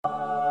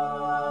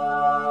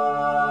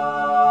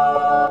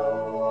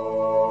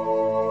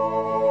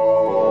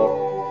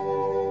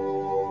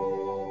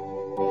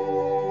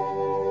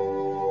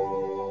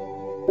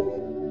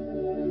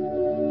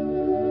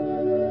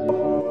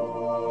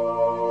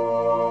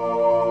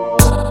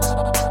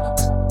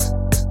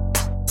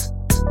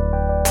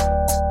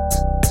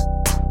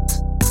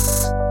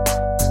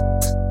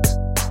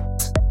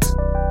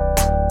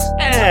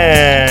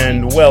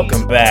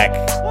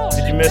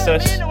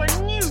us?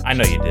 I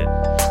know you did.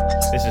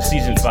 This is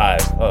season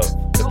 5 of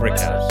The Brick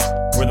House.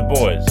 We're the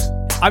boys.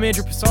 I'm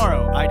Andrew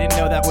Pissarro. I didn't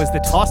know that was the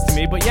toss to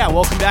me, but yeah,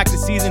 welcome back to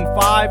season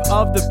 5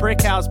 of the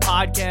Brick House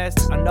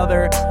podcast.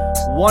 Another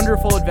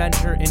wonderful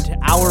adventure into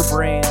our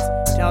brains,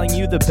 telling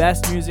you the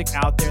best music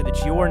out there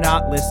that you're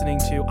not listening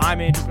to.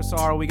 I'm Andrew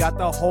Pissarro. We got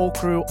the whole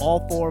crew,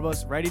 all 4 of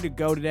us, ready to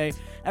go today.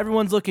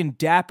 Everyone's looking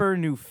dapper,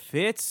 new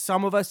fits,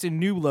 some of us in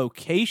new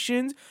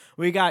locations.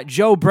 We got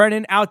Joe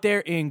Brennan out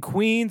there in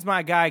Queens,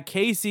 my guy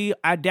Casey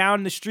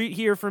down the street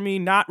here for me,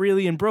 not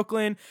really in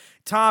Brooklyn.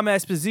 Tom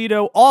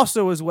Esposito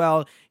also as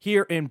well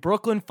here in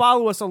Brooklyn.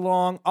 Follow us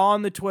along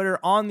on the Twitter,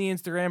 on the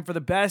Instagram for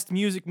the best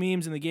music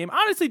memes in the game.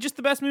 Honestly, just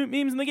the best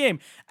memes in the game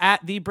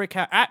at the Brick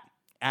House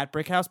at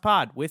Brick House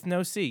Pod with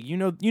no C. You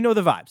know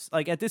the vibes.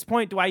 Like at this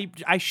point,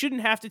 I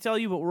shouldn't have to tell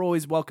you, but we're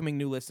always welcoming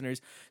new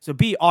listeners. So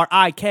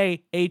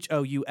BRIKHOUSE,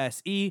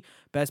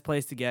 best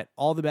place to get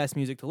all the best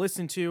music to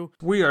listen to.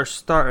 We are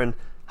starting.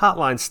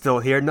 Hotline's still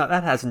here. No,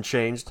 that hasn't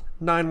changed.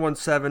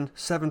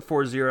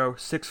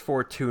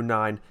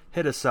 917-740-6429.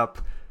 Hit us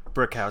up,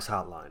 Brick House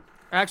Hotline.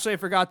 Actually, I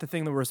forgot the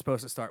thing that we're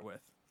supposed to start with.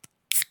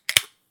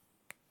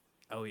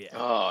 Oh, yeah.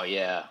 Oh,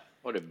 yeah.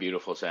 What a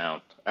beautiful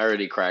sound. I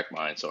already cracked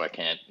mine, so I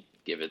can't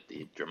give it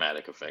the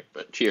dramatic effect.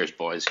 But cheers,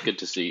 boys. Good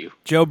to see you.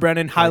 Joe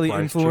Brennan, highly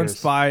influenced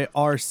cheers. by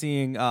our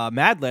seeing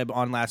Madlib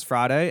on last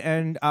Friday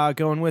and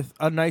going with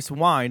a nice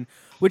wine,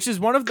 which is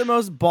one of the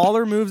most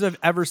baller moves I've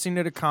ever seen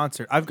at a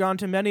concert. I've gone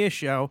to many a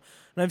show,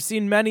 and I've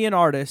seen many an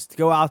artist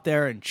go out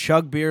there and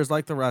chug beers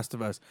like the rest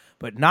of us,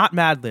 but not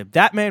Madlib.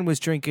 That man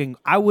was drinking,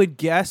 I would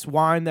guess,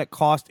 wine that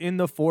cost in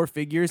the 4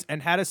 figures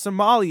and had a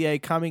sommelier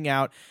coming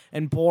out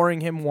and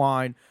pouring him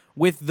wine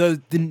with the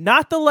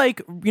not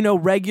the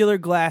regular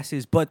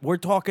glasses, but we're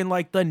talking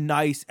like the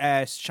nice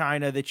ass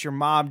china that your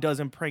mom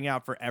doesn't bring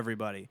out for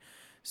everybody.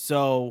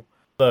 So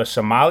The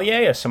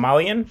sommelier, a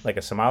Somalian, like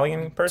a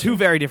Somalian person? 2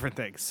 very different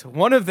things.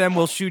 One of them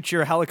will shoot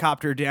your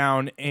helicopter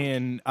down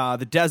in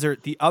the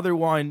desert. The other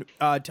one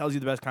tells you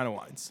the best kind of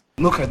wines.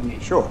 Look at me,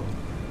 sure.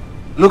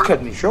 Look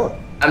at me, sure.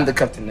 I'm the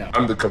captain now.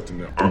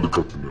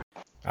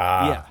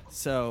 Yeah,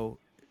 so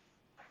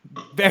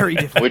very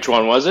different. Which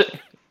one was it?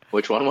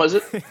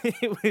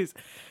 It was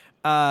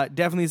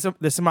definitely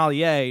the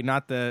sommelier,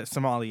 not the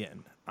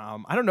Somalian.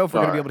 I don't know if we're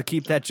going to be able to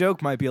keep that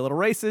joke. Might be a little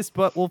racist,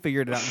 but we'll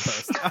figure it out in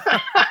post.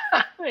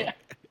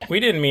 We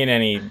didn't mean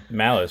any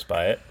malice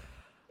by it.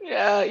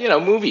 Yeah,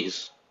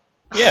 movies.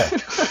 Yeah.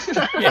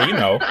 Yeah, you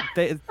know.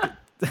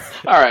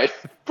 All right.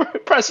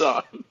 Press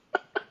on.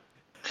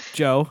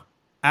 Joe,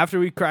 after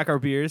we crack our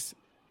beers.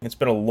 It's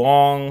been a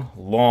long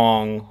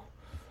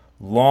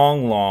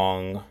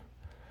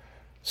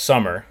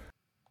summer.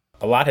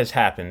 A lot has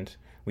happened.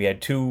 We had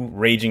 2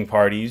 raging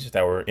parties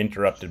that were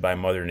interrupted by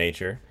Mother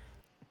Nature.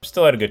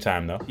 Still had a good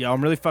time, though. Yeah,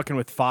 I'm really fucking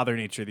with Father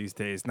Nature these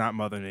days, not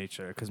Mother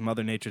Nature, because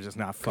Mother Nature does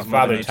not fuck with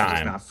Father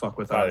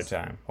us.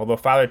 Time. Although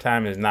Father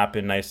Time has not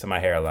been nice to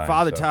my hairline.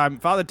 Father Time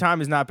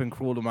has not been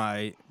cruel to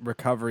my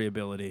recovery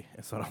ability.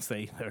 That's what I'll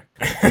say either.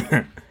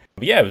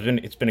 But yeah,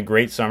 it's been a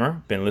great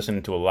summer. Been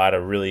listening to a lot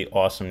of really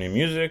awesome new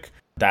music,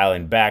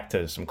 dialing back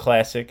to some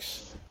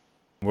classics.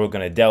 We're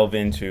going to delve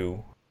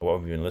into what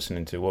we've been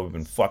listening to, what we've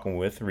been fucking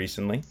with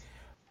recently.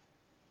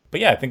 But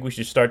yeah, I think we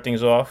should start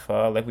things off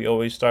like we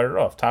always started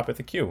off, top of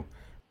the queue.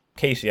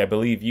 Casey, I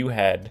believe you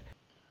had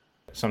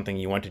something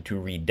you wanted to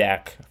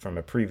redact from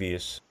a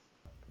previous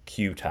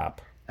queue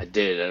top. I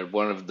did. At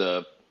one of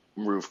the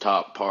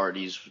rooftop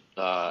parties,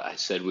 I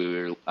said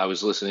I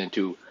was listening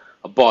to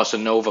a Bossa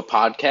Nova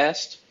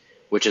podcast,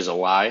 which is a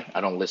lie.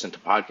 I don't listen to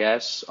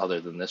podcasts other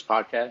than this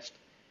podcast.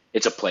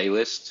 It's a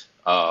playlist.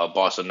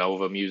 Bossa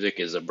Nova music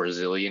is a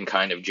Brazilian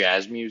kind of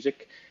jazz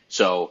music,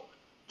 so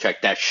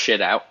check that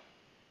shit out.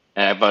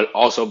 And I've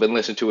also been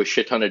listening to a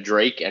shit ton of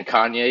Drake and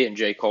Kanye and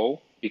J.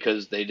 Cole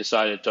because they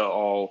decided to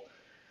all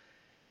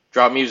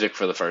drop music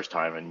for the first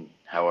time in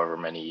however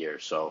many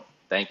years. So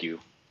thank you,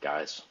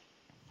 guys.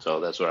 So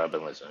that's what I've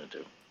been listening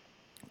to.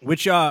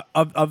 Which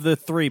of the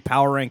 3,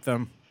 power rank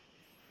them?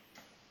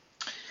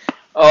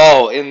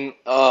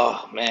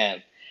 Oh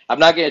man, I'm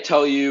not gonna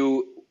tell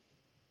you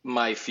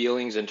my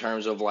feelings in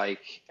terms of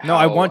like how no,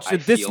 I want you.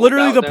 This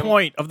literally the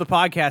point of the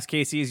podcast,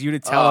 Casey, is you to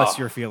tell us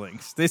your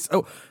feelings.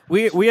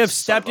 We have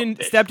stepped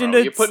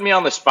into. You're putting me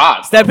on the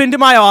spot. Step into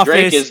my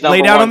office,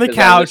 lay down on the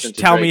couch,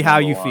 tell me how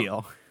you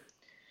feel.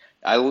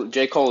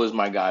 J. Cole is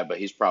my guy, but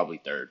he's probably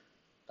 3rd.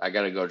 I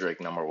gotta go Drake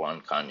number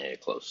 1, Kanye a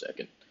close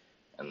 2nd,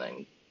 and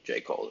then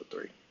J. Cole at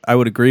 3. I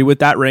would agree with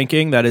that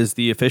ranking. That is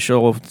the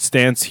official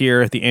stance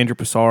here at the Andrew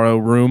Pissarro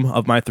room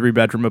of my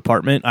 3-bedroom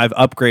apartment. I've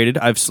upgraded.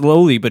 I've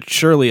slowly but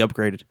surely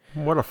upgraded.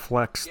 What a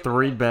flex.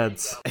 3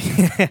 beds.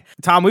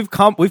 Tom, we've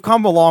come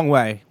a long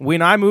way.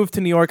 When I moved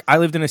to New York, I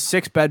lived in a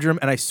 6-bedroom,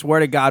 and I swear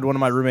to God, one of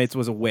my roommates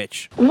was a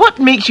witch. What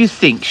makes you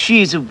think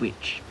she's a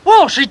witch?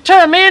 Well, she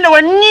turned me into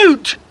a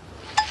newt.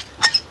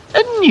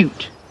 A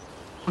newt.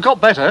 We got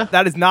better.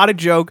 That is not a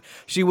joke.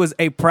 She was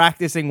a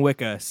practicing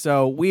Wicca.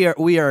 So we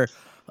are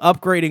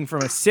upgrading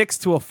from a 6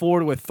 to a 4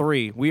 to a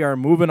 3. We are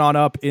moving on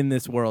up in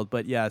this world.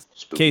 But yes,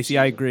 Casey,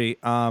 I agree.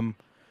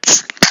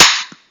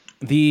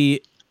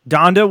 The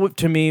Donda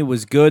to me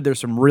was good. There's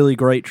some really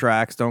great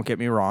tracks. Don't get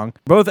me wrong.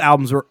 Both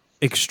albums were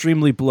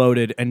extremely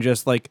bloated and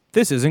just like,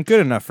 this isn't good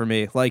enough for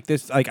me. Like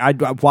this, like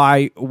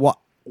why?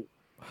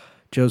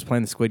 Joe's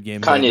playing the Squid Game.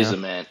 Kanye's the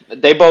man.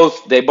 They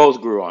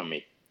both grew on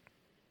me.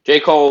 J.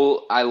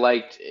 Cole, I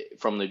liked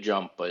from the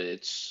jump, but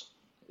it's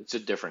a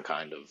different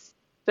kind of.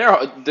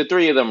 The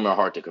three of them are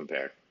hard to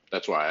compare.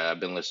 That's why I've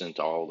been listening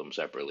to all of them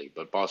separately.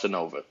 But Bossa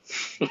Nova.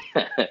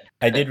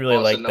 I did really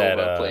Bossa like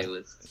Nova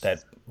playlist.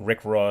 that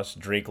Rick Ross,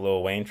 Drake,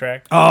 Lil Wayne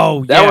track.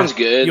 Oh, That one's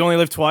good. You only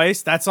live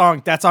twice. That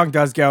song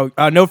does go.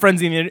 No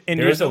friends in the.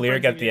 There is a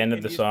lyric at the end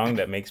of the song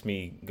that makes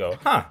me go,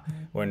 huh?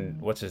 When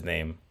what's his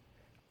name?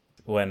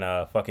 When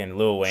fucking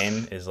Lil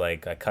Wayne is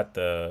like, I cut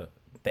the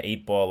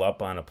 8-ball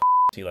up on a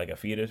pussy like a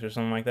fetus or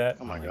something like that.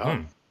 Oh my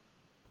god.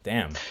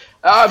 Damn.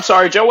 I'm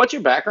sorry, Joe. What's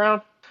your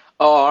background?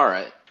 Oh, all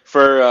right.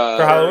 For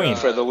Halloween.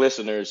 For the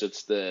listeners,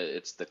 it's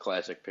the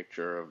classic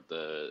picture of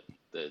the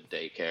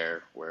daycare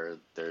where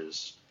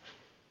there's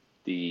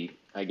the,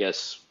 I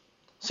guess,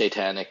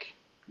 satanic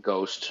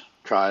ghost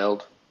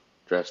child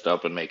dressed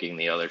up and making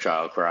the other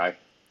child cry.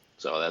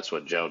 So that's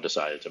what Joe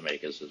decided to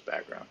make as his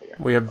background here.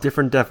 We have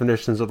different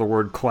definitions of the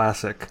word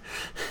classic.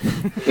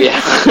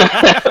 Yeah.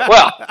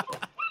 Well,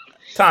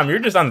 Tom, you're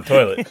just on the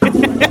toilet.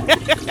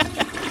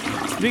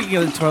 Speaking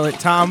of the toilet,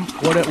 Tom,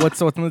 what's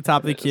on the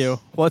top of the queue?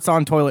 What's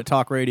on Toilet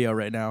Talk Radio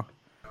right now?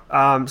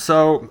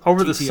 So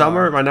over the TTR.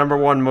 summer, my number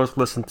one most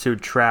listened to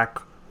track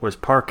was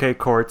Parquet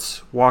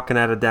Courts, Walking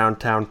at a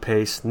Downtown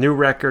Pace. New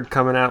record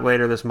coming out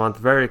later this month.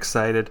 Very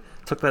excited.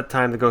 Took that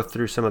time to go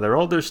through some of their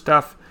older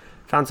stuff.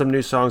 Found some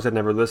new songs I'd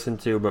never listened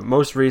to, but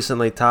most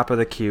recently, top of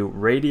the queue,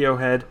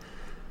 Radiohead,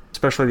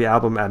 especially the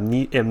album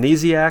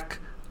Amnesiac,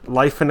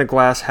 Life in a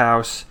Glass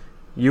House,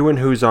 You and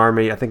Whose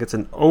Army. I think it's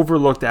an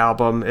overlooked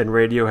album in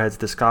Radiohead's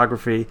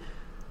discography.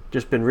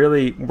 Just been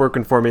really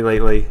working for me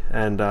lately,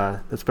 and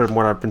that's been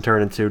what I've been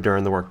turning to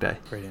during the workday.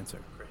 Great answer.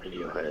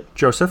 Radiohead.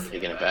 Joseph?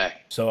 Taking it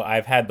back. So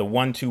I've had the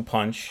 1-2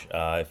 punch.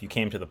 If you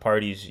came to the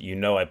parties, you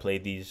know I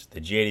played these. The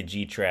Jada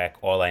G track,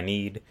 All I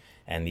Need,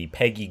 and the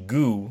Peggy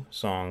Goo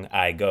song,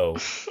 I Go.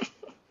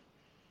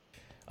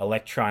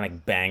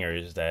 Electronic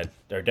bangers that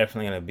are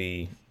definitely going to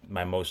be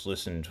my most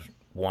listened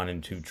 1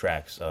 and 2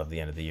 tracks of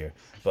the end of the year.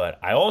 But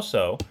I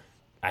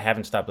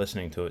haven't stopped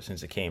listening to it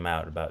since it came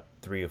out about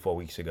 3 or 4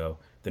 weeks ago.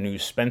 The new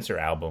Spencer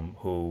album,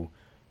 who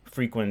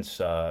frequents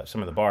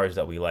some of the bars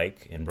that we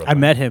like in Brooklyn. I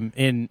met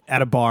him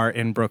at a bar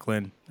in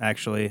Brooklyn,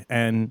 actually,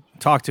 and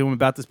talked to him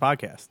about this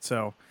podcast.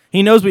 So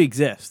he knows we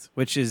exist,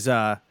 which is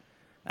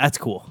that's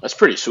cool. That's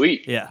pretty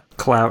sweet. Yeah,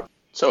 Clout.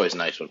 It's always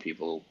nice when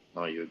people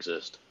know you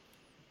exist.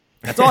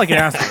 that's all I can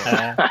ask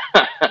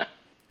for.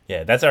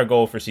 Yeah, that's our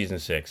goal for season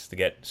 6, to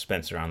get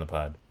Spencer on the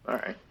pod. All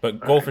right. But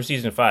goal for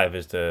season 5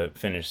 is to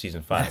finish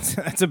season 5.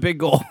 That's a big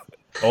goal.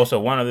 Also,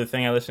 one other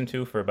thing I listened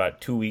to for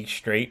about 2 weeks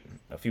straight,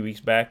 a few weeks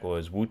back,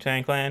 was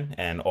Wu-Tang Clan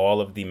and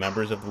all of the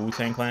members of the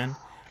Wu-Tang Clan.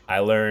 I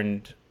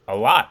learned a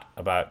lot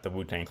about the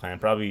Wu-Tang Clan,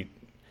 probably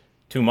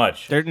too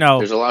much. There's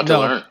a lot to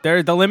learn.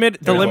 The limit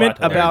There's a lot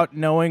to learn. about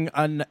knowing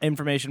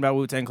information about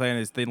Wu-Tang Clan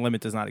is the limit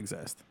does not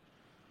exist.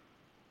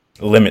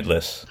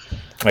 Limitless,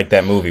 like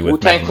that movie with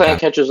Wu-Tang Clan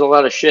catches a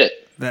lot of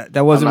shit.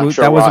 That wasn't I'm not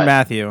sure that wasn't why.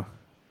 Matthew.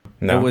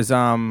 No, It was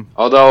Although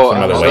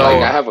Some other like, white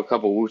guy. I have a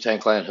couple Wu-Tang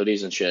Clan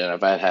hoodies and shit,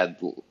 and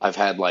I've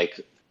had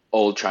like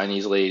old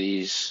Chinese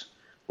ladies,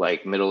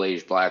 like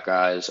middle-aged black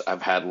guys.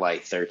 I've had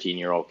like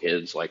 13-year-old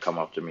kids like come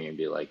up to me and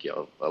be like,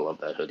 "Yo, I love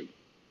that hoodie."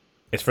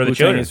 it's for the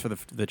Wu-Tang children. is for the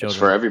children. It's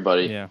for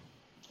everybody. Yeah.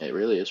 It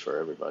really is for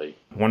everybody.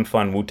 One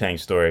fun Wu-Tang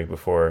story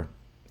before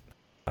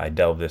I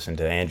delve this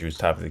into Andrew's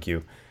top of the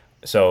queue.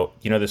 So,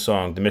 you know the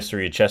song "The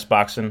Mystery of Chess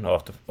Boxing"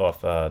 off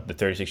the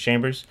 36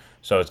 Chambers?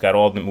 So it's got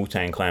all the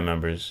Wu-Tang Clan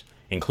members,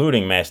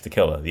 including Master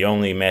Killer, the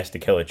only Master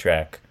Killer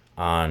track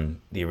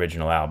on the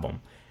original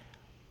album.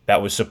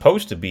 That was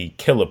supposed to be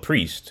Killer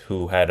Priest,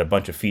 who had a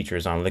bunch of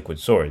features on Liquid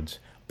Swords.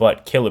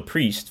 But Killer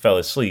Priest fell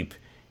asleep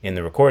in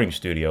the recording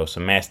studio, so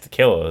Master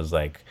Killer was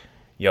like,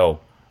 yo,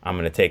 I'm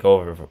going to take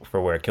over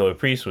for where Killer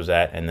Priest was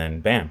at, and then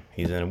bam,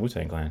 he's in the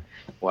Wu-Tang Clan.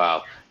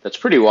 Wow, that's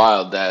pretty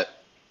wild. That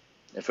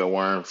if it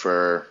weren't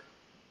for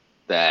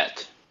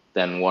that,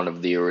 then one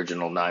of the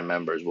original 9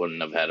 members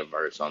wouldn't have had a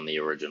verse on the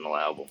original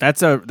album.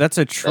 That's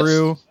a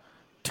true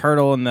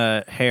turtle in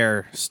the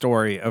hair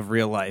story of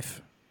real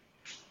life.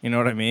 You know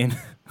what I mean?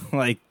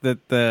 Like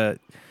the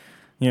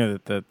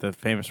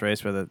famous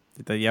race where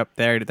the yep,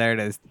 there it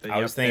is.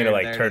 I was thinking of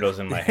like turtles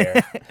in my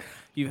hair.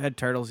 You've had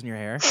turtles in your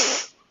hair?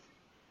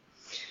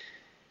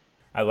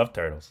 I love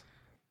turtles.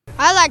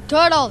 I like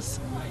turtles.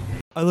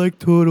 I like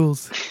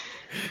turtles.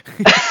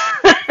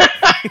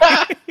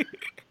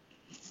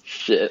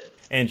 Shit.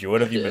 Andrew,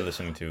 what have you been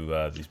listening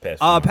to these past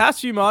few months?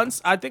 Past few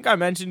months, I think I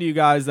mentioned to you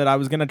guys that I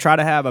was going to try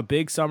to have a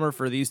big summer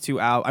for these two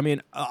out. I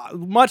mean,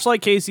 much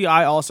like Casey,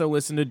 I also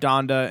listen to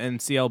Donda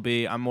and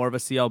CLB. I'm more of a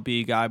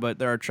CLB guy, but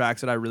there are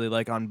tracks that I really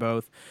like on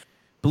both.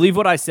 Believe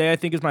What I Say, I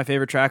think, is my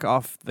favorite track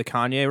off the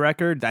Kanye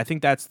record. I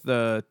think that's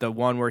the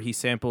one where he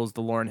samples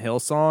the Lauryn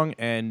Hill song,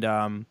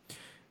 and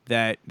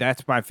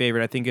that's my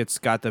favorite. I think it's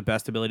got the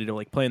best ability to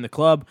like play in the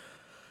club.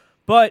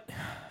 But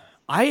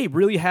I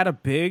really had a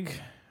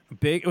big,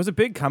 it was a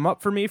big come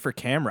up for me for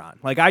Cameron.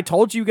 Like I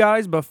told you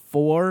guys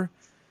before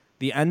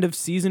the end of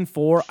season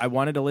 4, I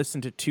wanted to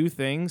listen to 2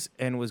 things,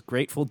 and was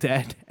Grateful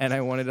Dead, and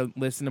I wanted to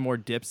listen to more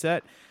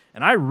Dipset.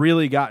 And I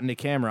really got into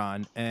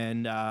Cameron,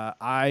 and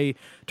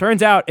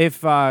turns out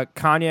if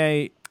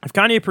Kanye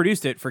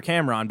produced it for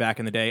Cameron back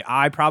in the day,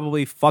 I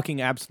probably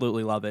fucking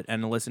absolutely love it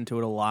and listen to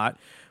it a lot.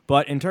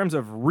 But in terms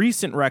of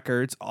recent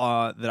records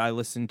that I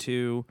listened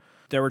to,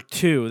 there were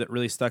 2 that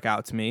really stuck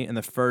out to me. And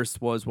the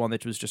first was one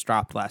that was just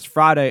dropped last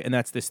Friday, and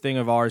that's This Thing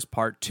of Ours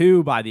Part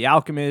 2 by The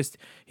Alchemist.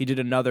 He did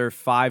another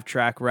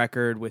 5-track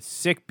record with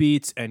sick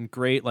beats and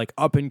great like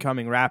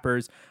up-and-coming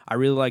rappers. I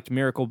really liked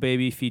Miracle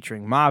Baby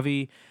featuring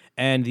Mavi.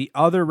 And the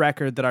other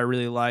record that I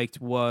really liked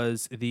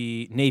was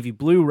the Navy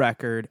Blue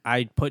record.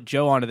 I put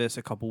Joe onto this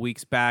a couple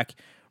weeks back.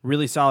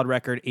 Really solid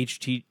record.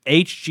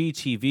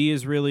 HGTV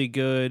is really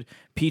good.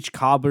 Peach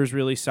Cobbler's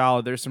really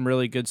solid. There's some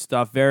really good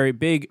stuff. Very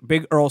big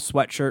Earl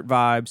Sweatshirt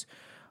vibes.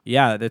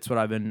 Yeah, that's what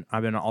I've been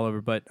all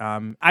over. But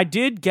I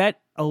did get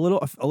a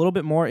little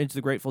bit more into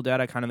the Grateful Dead.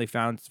 I kind of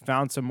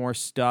found some more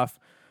stuff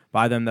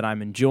by them that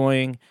I'm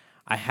enjoying.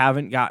 I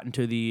haven't gotten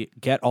to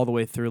get all the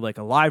way through like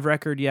a live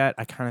record yet.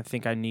 I kind of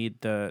think I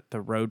need the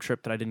road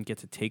trip that I didn't get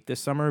to take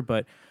this summer,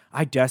 but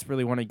I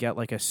desperately want to get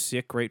like a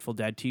sick Grateful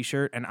Dead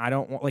t-shirt, and I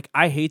don't want, like,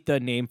 I hate the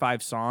name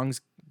 5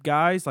 songs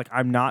guys. Like,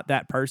 I'm not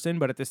that person,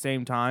 but at the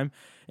same time,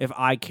 if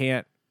I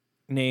can't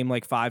name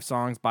like 5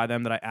 songs by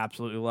them that I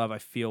absolutely love, I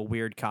feel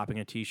weird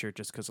copying a t-shirt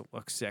just because it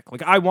looks sick.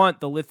 Like, I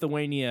want the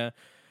Lithuania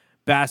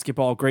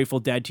basketball Grateful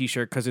Dead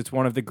t-shirt because it's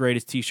one of the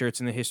greatest t-shirts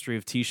in the history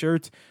of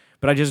t-shirts,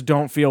 but I just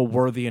don't feel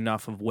worthy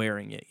enough of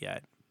wearing it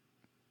yet,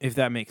 if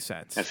that makes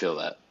sense. I feel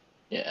that.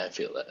 Yeah, I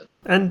feel that.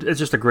 And it's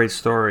just a great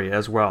story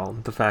as well.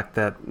 The fact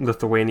that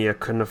Lithuania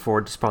couldn't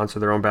afford to sponsor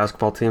their own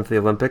basketball team for the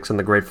Olympics, and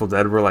the Grateful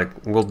Dead were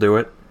like, we'll do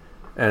it.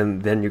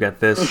 And then you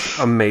get this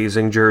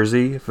amazing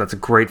jersey. That's a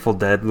Grateful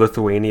Dead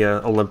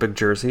Lithuania Olympic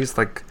jerseys.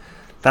 Like,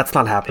 that's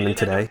not happening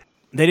today.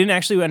 They didn't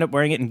actually end up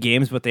wearing it in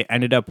games, but they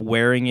ended up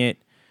wearing it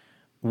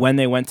when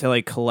they went to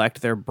like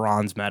collect their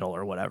bronze medal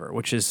or whatever,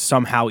 which is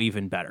somehow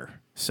even better.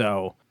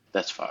 So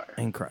that's fire.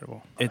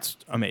 Incredible. It's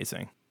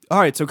amazing. All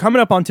right, so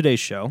coming up on today's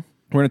show,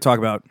 we're going to talk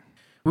about,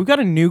 we've got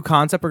a new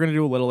concept we're going to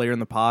do a little later in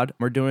the pod.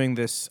 We're doing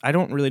this, I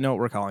don't really know what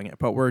we're calling it,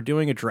 but we're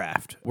doing a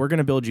draft. We're going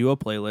to build you a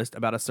playlist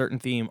about a certain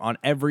theme on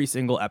every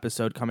single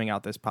episode coming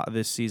out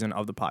this season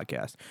of the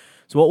podcast.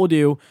 So what we'll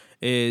do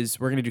is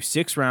we're going to do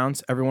 6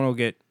 rounds. Everyone will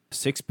get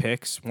 6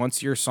 picks.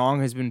 Once your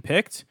song has been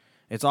picked,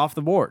 it's off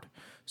the board.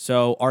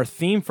 So our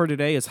theme for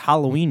today is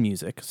Halloween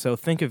music. So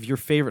think of your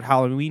favorite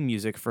Halloween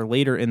music for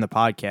later in the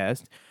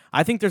podcast.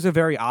 I think there's a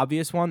very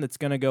obvious one that's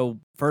going to go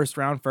first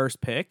round, first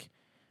pick.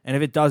 And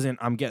if it doesn't,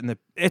 I'm getting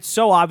it's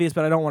so obvious,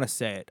 but I don't want to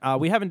say it.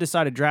 We haven't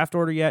decided draft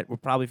order yet. We'll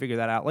probably figure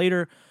that out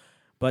later.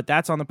 But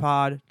that's on the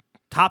pod.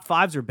 Top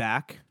 5s are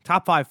back.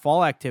 Top 5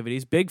 fall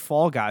activities. Big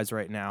fall guys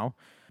right now.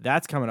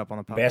 That's coming up on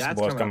the pod.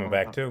 Basketball's coming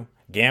back too.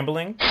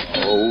 Gambling.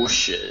 Oh,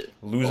 shit.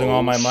 Losing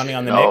all my money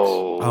on the Knicks.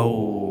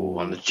 Oh,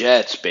 on the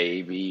Jets,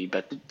 baby.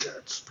 Bet the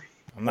Jets, baby.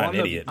 I'm not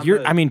an idiot.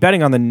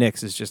 Betting on the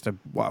Knicks is just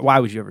why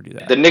would you ever do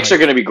that? The Knicks are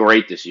going to be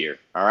great this year,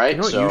 all right?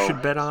 You know what you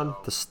should bet on?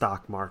 The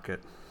stock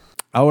market.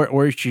 Oh,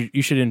 or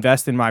you should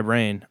invest in my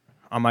brain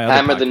on my other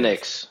Hammer podcast. the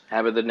Knicks.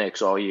 Hammer the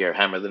Knicks all year.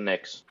 Hammer the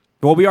Knicks.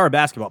 Well, we are a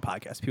basketball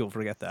podcast. People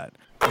forget that.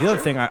 The other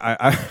thing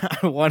I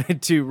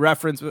wanted to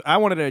reference, I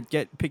wanted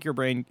to pick your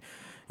brain,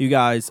 you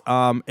guys.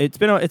 It's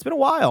been a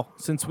while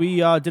since we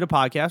did a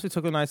podcast. We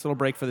took a nice little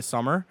break for the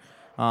summer.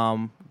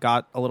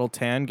 Got a little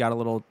tan. Got a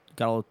little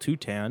too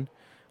tan.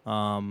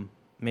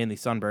 Mainly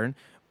sunburn.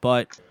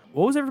 But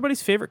what was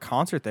everybody's favorite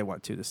concert they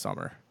went to this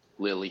summer?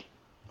 Lily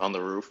on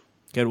the Roof.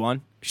 Good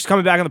one. She's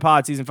coming back on the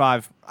pod, season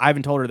 5. I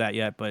haven't told her that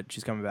yet, but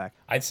she's coming back.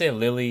 I'd say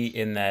Lily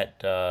in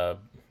that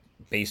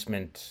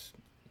basement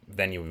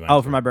venue we went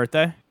to. For my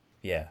birthday?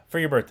 Yeah, for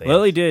your birthday.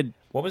 Lily did.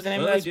 What was the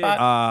name of that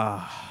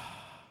spot?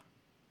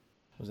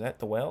 Was that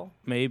The Well?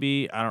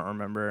 Maybe. I don't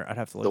remember. I'd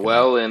have to look The it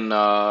Well up. in,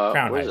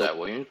 Crown where is Heights. that,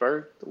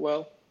 Williamsburg? The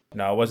Well?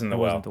 No, it wasn't The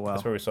Well. Wasn't The Well.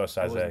 That's where we saw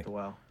Saze. It wasn't The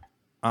Well.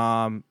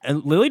 And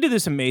Lily did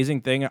this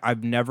amazing thing.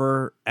 I've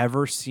never,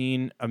 ever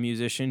seen a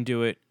musician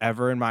do it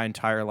ever in my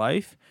entire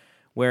life,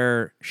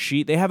 where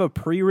they have a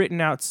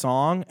pre-written out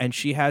song and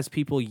she has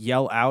people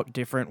yell out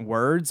different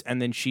words, and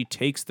then she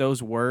takes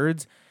those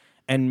words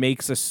and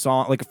makes a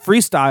song, like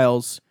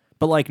freestyles,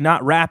 but like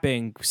not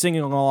rapping,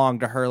 singing along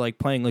to her, like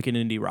playing like an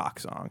indie rock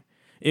song.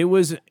 It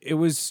was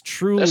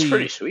truly... That's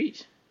pretty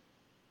sweet.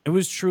 It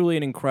was truly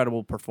an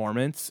incredible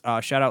performance.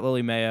 Shout out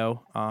Lily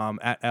Mayo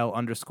at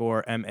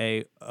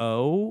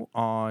L_MAO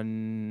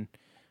on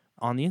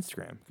the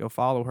Instagram. Go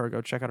follow her.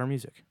 Go check out her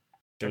music.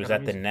 It was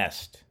at the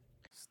Nest.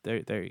 There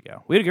you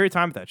go. We had a great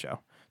time at that show.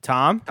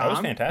 Tom? That was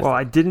fantastic. Well,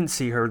 I didn't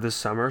see her this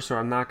summer, so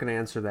I'm not going to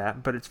answer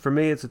that. But for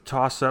me, it's a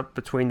toss-up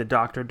between the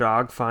Dr.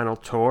 Dog final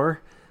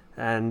tour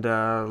and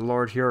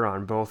Lord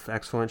Huron. Both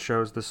excellent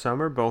shows this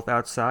summer, both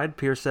outside.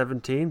 Pier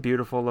 17,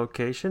 beautiful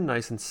location,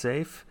 nice and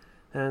safe,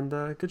 and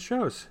good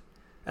shows.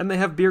 And they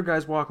have beer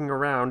guys walking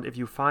around if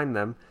you find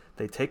them.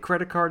 They take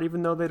credit card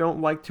even though they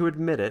don't like to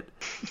admit it,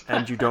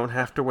 and you don't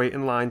have to wait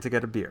in line to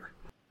get a beer.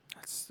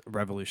 That's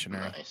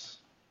revolutionary. Nice.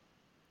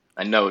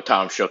 I know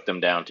Tom shook them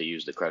down to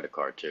use the credit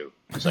card too.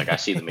 It's like, I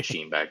see the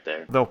machine back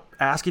there. They'll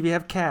ask if you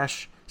have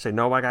cash. Say,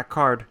 no, I got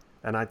card,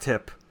 and I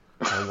tip.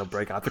 And they'll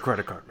break out the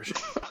credit card machine.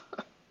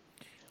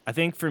 I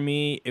think for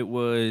me, it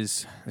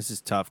was, this is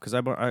tough because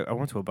I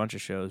went to a bunch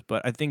of shows,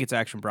 but I think it's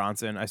Action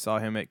Bronson. I saw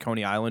him at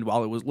Coney Island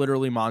while it was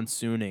literally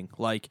monsooning.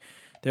 Like,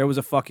 there was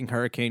a fucking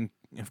hurricane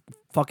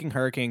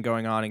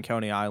going on in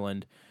Coney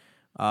Island.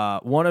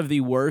 One of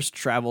the worst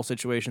travel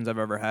situations I've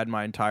ever had in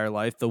my entire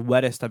life. The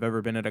wettest I've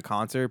ever been at a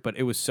concert, but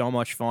it was so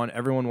much fun.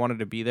 Everyone wanted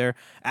to be there.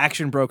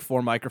 Action broke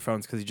 4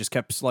 microphones because he just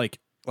kept like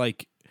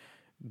Rob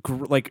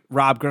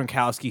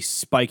Gronkowski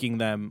spiking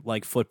them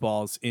like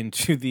footballs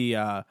into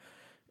the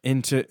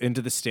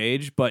into the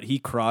stage, but he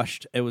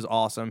crushed. It was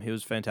awesome. He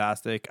was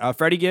fantastic.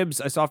 Freddie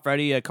Gibbs, I saw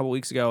Freddie a couple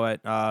weeks ago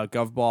at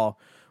Gov Ball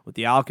with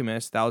The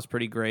Alchemist. That was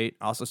pretty great.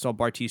 I also saw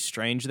Bartees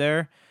Strange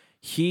there.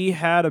 He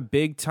had a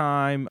big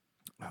time.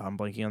 I'm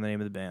blanking on the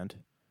name of the band.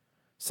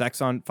 Sex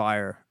on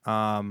Fire.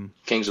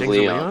 Kings of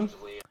Leon.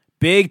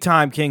 Big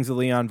time Kings of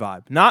Leon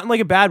vibe. Not in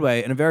like a bad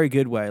way, in a very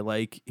good way.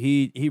 Like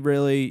he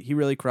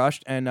really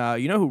crushed. And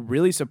you know who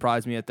really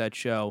surprised me at that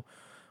show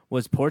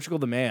was Portugal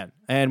the Man.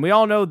 And we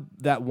all know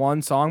that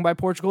one song by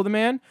Portugal the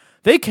Man.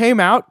 They came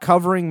out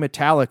covering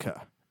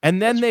Metallica. And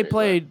then they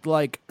played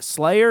like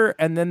Slayer,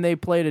 and then they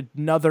played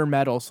another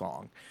metal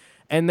song.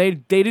 And they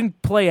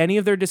didn't play any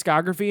of their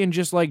discography and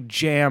just like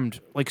jammed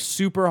like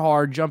super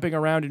hard, jumping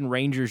around in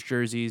Rangers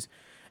jerseys.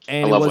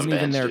 And it wasn't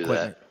even their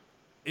equipment.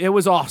 It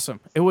was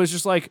awesome. It was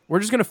just like, we're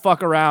just going to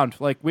fuck around.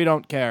 Like, we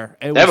don't care.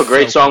 They have a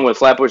great song with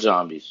Flatbush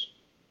Zombies.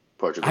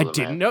 Portugal the Man. I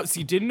didn't know.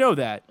 So you didn't know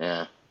that.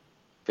 Yeah.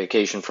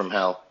 Vacation from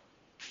Hell.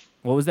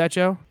 What was that,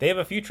 Joe? They have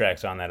a few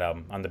tracks on that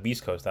album, on the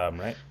Beast Coast album,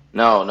 right?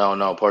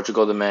 No.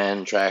 Portugal the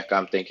Man track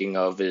I'm thinking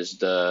of is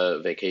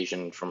the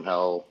Vacation from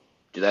Hell.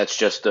 That's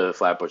just the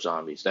Flatbush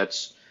Zombies.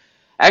 That's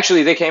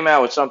actually, they came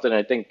out with something,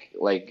 I think,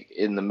 like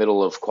in the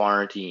middle of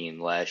quarantine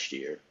last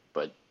year,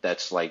 but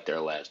that's like their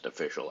last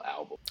official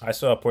album. I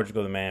saw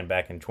Portugal the Man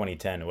back in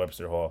 2010 at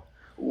Webster Hall.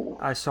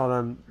 I saw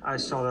them.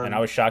 And I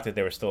was shocked that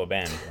they were still a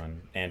band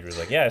when Andrew was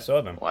like, yeah, I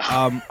saw them.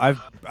 Wow.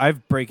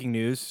 I've breaking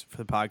news for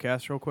the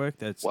podcast real quick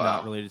that's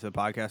not related to the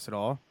podcast at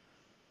all.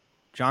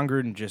 John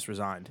Gruden just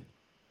resigned.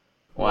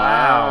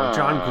 Wow.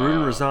 John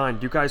Gruden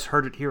resigned. You guys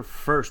heard it here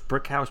first.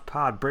 Brickhouse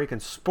Pod breaking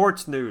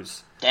sports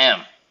news.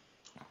 Damn.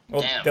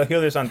 Well, they'll hear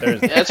this on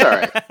Thursday. Yeah, that's all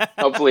right.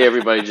 Hopefully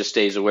everybody just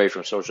stays away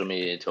from social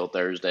media until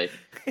Thursday.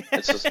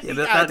 It's just,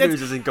 that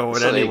news isn't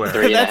going anywhere.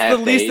 That's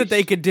the least that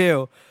they could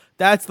do.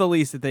 That's the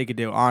least that they could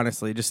do,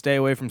 honestly. Just stay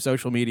away from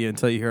social media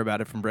until you hear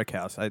about it from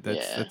Brickhouse.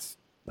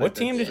 What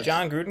team does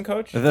John Gruden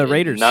coach? The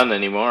Raiders. None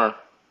anymore.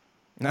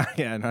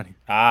 Yeah, none.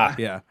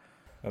 Yeah.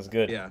 That's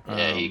good. Yeah.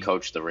 Yeah, he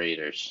coached the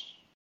Raiders.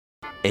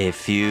 A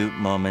few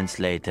moments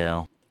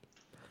later.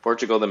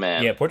 Portugal the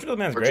Man. Yeah, Portugal the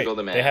Man's great.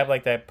 The Man. They have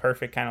like that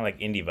perfect kind of like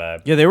indie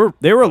vibe. Yeah, they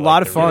were a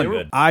lot of fun.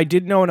 Really I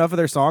didn't know enough of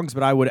their songs,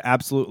 but I would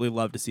absolutely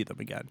love to see them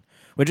again.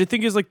 Which I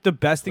think is like the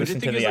best thing. Listen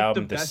to the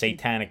album, The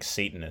Satanic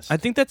Satanist. I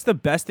think that's the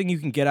best thing you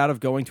can get out of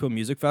going to a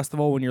music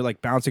festival when you're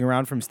like bouncing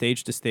around from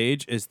stage to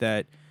stage is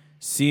that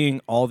seeing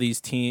all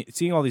these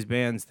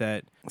bands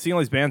that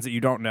you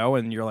don't know,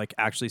 and you're like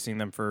actually seeing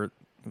them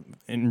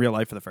in real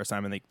life for the first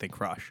time, and they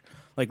crush.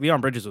 Like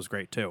Leon Bridges was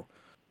great too.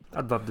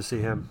 I'd love to see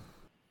him.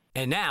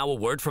 And now a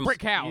word from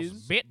Brickhouse,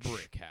 bitch.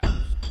 Brickhouse.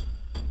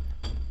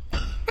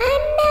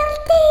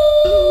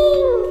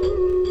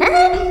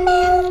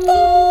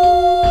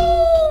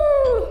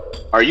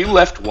 Are you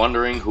left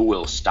wondering who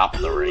will stop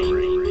the rain?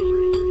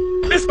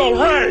 It's the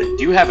rain!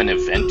 Do you have an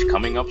event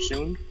coming up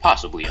soon?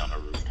 Possibly on a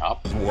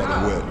rooftop?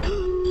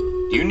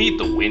 Do you need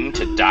the wind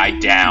to die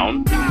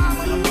down?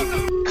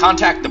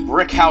 Contact the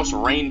Brickhouse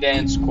Rain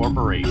Dance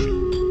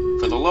Corporation.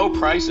 For the low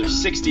price of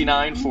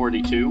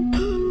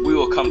 $69.42, we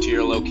will come to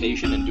your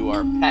location and do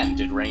our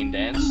patented rain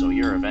dance so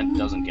your event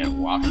doesn't get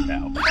washed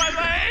out.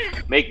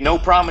 Make no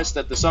promise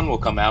that the sun will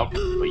come out,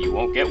 but you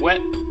won't get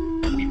wet.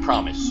 We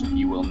promise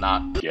you will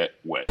not get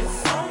wet.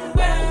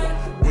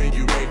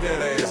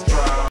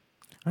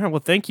 All right,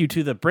 well, thank you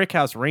to the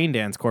Brickhouse Rain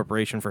Dance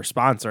Corporation for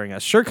sponsoring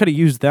us. Sure could have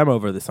used them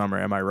over the summer,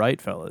 am I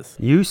right, fellas?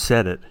 You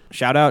said it.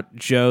 Shout out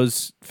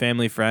Joe's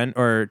family friend,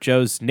 or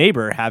Joe's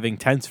neighbor, having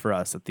tents for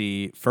us at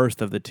the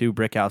first of the 2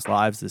 Brickhouse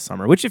Lives this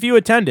summer, which if you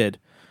attended,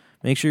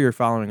 make sure you're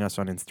following us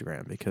on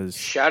Instagram because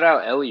shout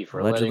out Ellie for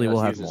allegedly letting us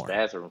we'll use have his more.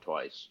 bathroom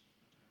twice.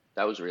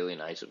 That was really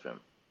nice of him.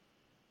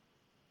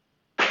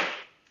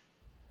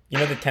 You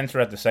know the tents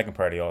were at the second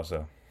party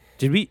also.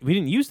 Did we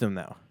didn't use them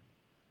though.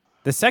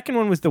 The second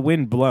one was the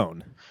wind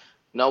blown.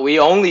 No, we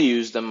only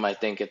used them, I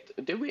think.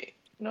 Did we?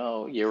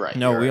 No, you're right.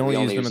 No, you're we right.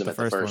 only used them at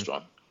the first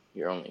one.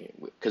 You're only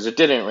because it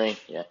didn't rain.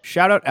 Yeah.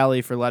 Shout out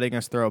Ellie for letting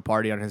us throw a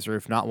party on his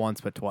roof, not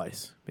once but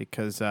twice,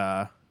 because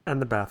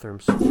and the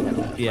bathrooms.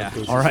 Yeah.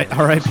 All right.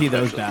 R.I.P.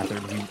 those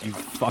bathrooms, you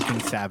fucking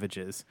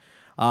savages.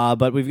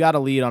 But we've got a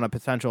lead on a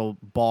potential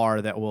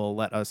bar that will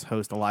let us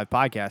host a live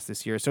podcast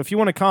this year. So if you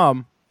want to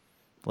come,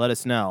 let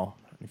us know.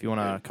 If you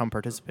want to come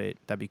participate,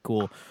 that'd be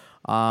cool.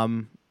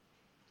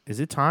 Is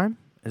it time?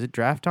 Is it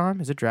draft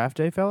time? Is it draft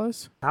day,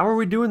 fellas? How are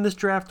we doing this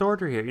draft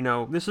order here?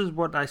 This is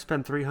what I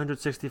spend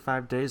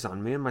 365 days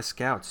on, me and my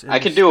scouts. I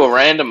could do a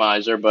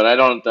randomizer, but I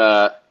don't.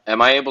 Am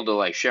I able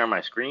to share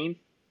my screen?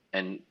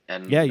 And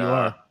yeah, you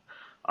are.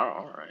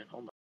 All right,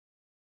 hold on.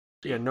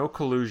 Yeah, no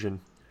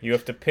collusion. You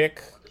have to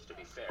pick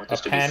a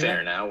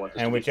pen,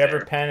 and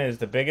whichever pen is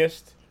the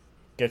biggest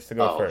gets to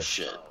go first.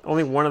 Shit.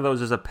 Only one of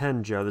those is a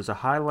pen, Joe. There's a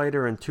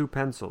highlighter and 2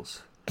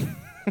 pencils.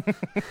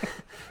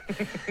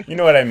 You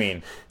know what I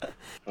mean.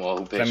 Well,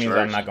 who picks that means first?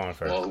 I'm not going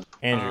first. Well,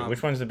 Andrew,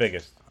 which one's the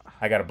biggest?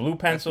 I got a blue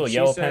pencil, a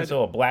yellow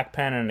pencil, a black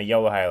pen, and a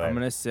yellow highlighter. I'm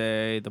going to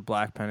say the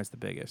black pen is the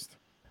biggest.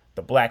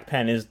 The black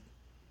pen is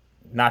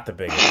not the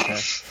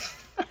biggest.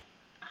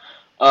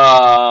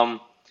 Oh,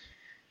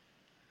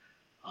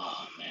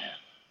 man.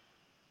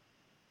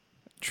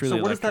 Truly,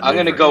 so what does that I'm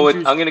mean gonna for go with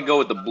Andrew's- I'm gonna go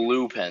with the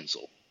blue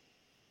pencil.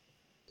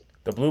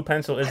 The blue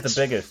pencil is the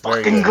biggest.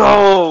 Fucking Very good.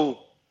 go!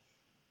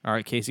 All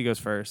right, Casey goes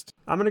first.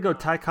 I'm going to go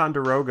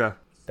Ticonderoga.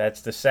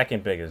 That's the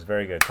second biggest.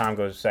 Very good. Tom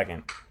goes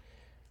second.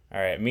 All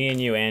right, me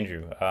and you,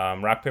 Andrew.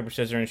 Rock, paper,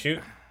 scissors, and shoot.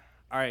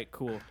 All right,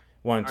 cool.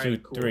 1, 2,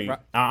 cool. 3.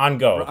 On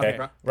go, okay?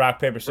 okay. Rock,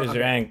 paper, scissors,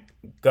 and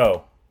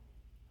go.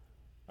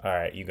 All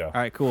right, you go. All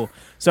right, cool.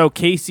 So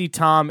Casey,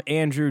 Tom,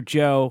 Andrew,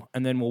 Joe,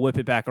 and then we'll whip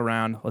it back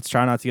around. Let's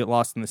try not to get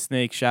lost in the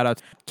snake. Shout out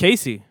to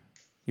Casey.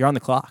 You're on the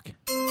clock.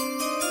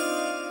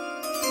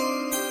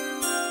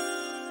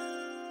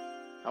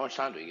 How much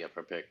time do we get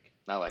per pick?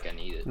 Not like I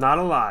need it. Not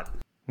a lot.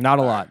 Not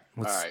a lot.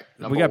 All right.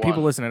 We got people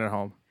one. listening at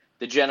home.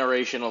 The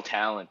generational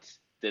talent,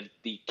 the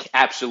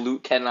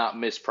absolute cannot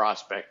miss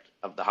prospect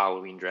of the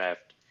Halloween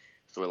draft,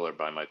 Thriller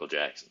by Michael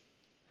Jackson.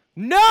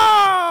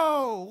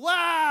 No!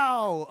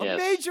 Wow! A Yes.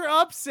 major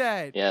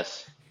upset.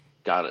 Yes,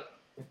 got it.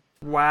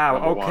 Wow.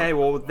 Number Okay.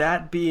 one. Well, with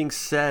that being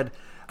said,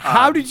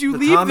 How did you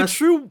leave the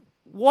true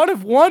one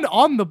of one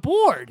on the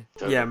board?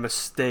 Yeah,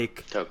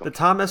 mistake. Took 'em. The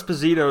Tom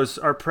Espositos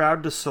are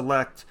proud to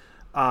select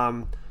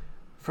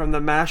from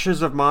the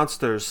mashes of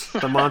monsters,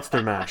 the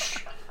Monster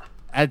Mash.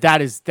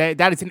 That is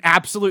an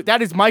absolute.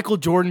 That is Michael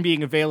Jordan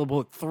being available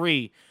at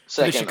 3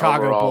 for the Second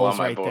Chicago overall Bulls on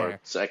my right board. there.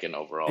 Second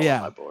overall Yeah.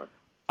 on my board.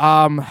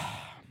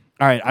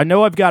 All right, I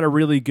know I've got a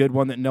really good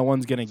one that no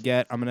one's gonna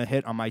get. I'm gonna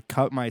hit on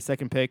my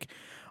second pick.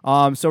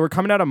 So we're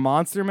coming out of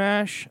Monster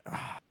Mash.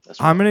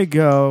 I'm gonna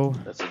go.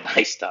 That's a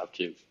nice top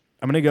 2.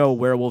 I'm gonna go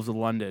Werewolves of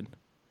London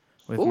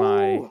with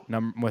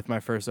my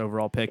first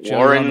overall pick. Joe,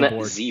 Warren you're on the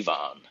board.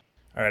 Zevon.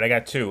 All right, I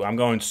got 2. I'm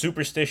going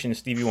Superstition,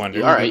 Stevie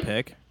Wonder. All right.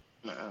 Good pick.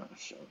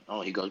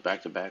 Oh, he goes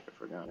back to back. I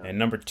forgot. And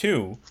number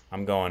 2,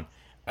 I'm going,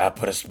 I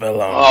put a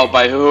spell on Oh, you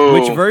by who?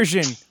 Which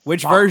version?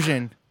 Which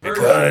version?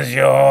 because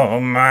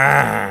you're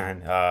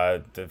mine.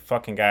 The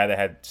fucking guy that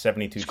had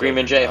 72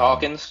 Screamin' children. Jay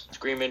Hawkins.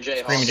 Screamin'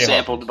 Jay Hawkins. Jay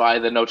Sampled by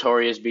the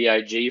Notorious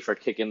B.I.G. for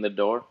Kicking the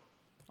Door.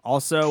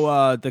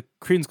 Also, the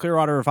Creedence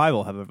Clearwater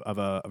Revival have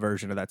a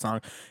version of that song.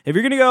 If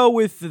you're gonna go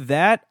with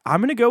that, I'm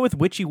gonna go with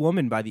 "Witchy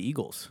Woman" by the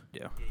Eagles.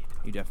 Yeah,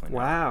 you definitely.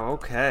 Know. Wow.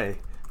 Okay.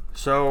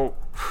 So,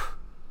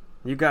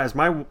 you guys,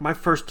 my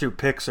first 2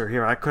 picks are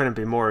here. I couldn't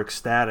be more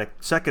ecstatic.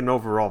 Second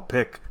round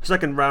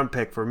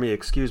pick for me.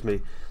 Excuse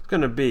me. It's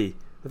gonna be,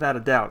 without a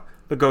doubt,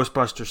 the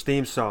Ghostbusters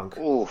theme song.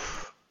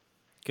 Oof.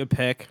 Good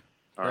pick.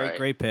 All right.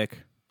 Great pick.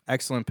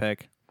 Excellent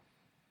pick.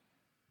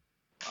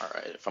 All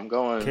right. If I'm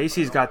going...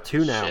 Casey's got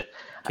 2 now. Shit.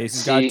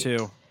 Casey's See, got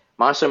 2.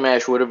 Monster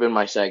Mash would have been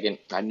my second.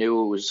 I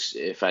knew it was,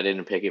 if I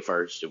didn't pick it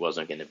first, it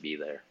wasn't going to be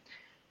there.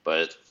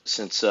 But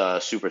since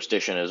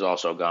Superstition is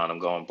also gone, I'm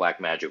going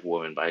Black Magic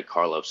Woman by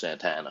Carlos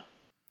Santana.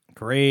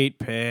 Great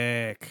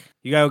pick.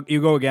 You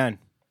go again.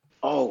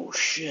 Oh,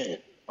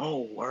 shit.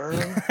 Oh, word?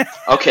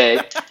 Okay.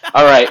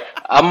 All right.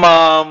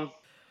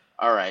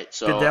 All right,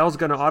 so... Goodell's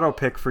gonna auto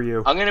pick for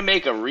you. I'm going to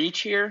make a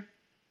reach here.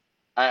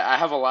 I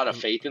have a lot of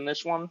faith in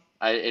this one.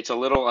 It's a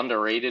little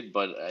underrated,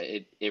 but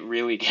it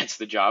really gets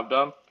the job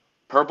done.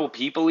 Purple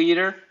People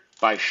Eater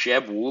by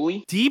Sheb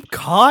Woolley. Deep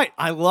cut.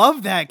 I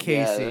love that,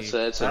 Casey. Yeah, that's an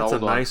That's a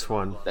old nice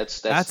one.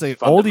 That's an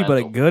oldie but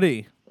a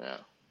goodie. Yeah,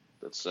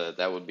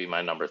 that would be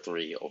my number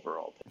 3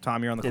 overall.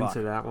 Tom, you're on the clock.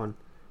 Into that one.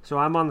 So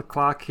I'm on the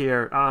clock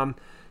here.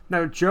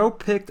 Now, Joe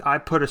picked I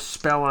Put a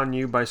Spell on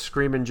You by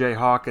Screamin' Jay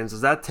Hawkins.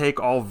 Does that take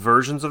all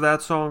versions of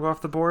that song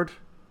off the board?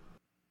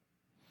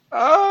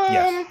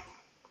 Yes.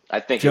 I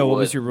think Joe, it what would.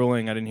 was your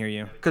ruling? I didn't hear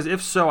you. Because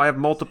if so, I have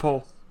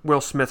multiple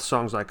Will Smith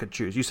songs I could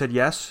choose. You said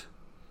yes?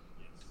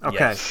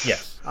 Okay.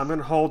 Yes. I'm going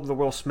to hold the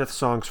Will Smith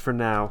songs for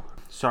now.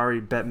 Sorry,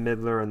 Bette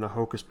Midler and the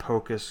Hocus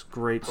Pocus.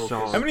 Great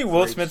song. How many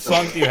Will Smith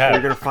songs do you You're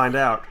have? going to find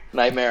out.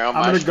 Nightmare on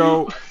I'm My going to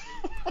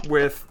Street. go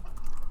with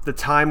The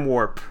Time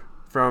Warp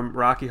from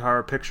Rocky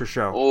Horror Picture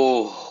Show.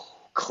 Oh,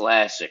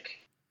 classic.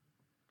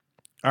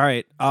 All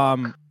right.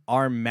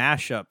 Are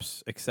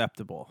mashups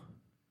acceptable?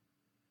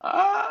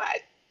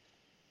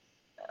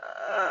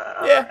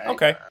 Yeah,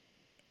 okay.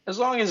 As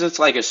long as it's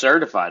like a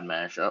certified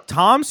mashup.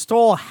 Tom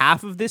stole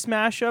half of this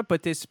mashup,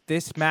 but this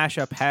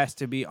mashup has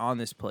to be on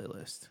this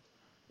playlist.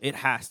 It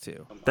has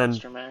to. Then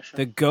Monster Masher?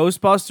 The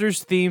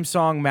Ghostbusters theme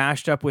song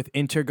mashed up with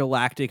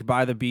Intergalactic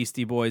by the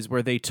Beastie Boys,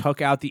 where they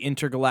took out the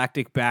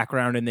intergalactic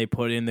background and they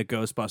put in the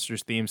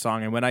Ghostbusters theme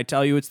song. And when I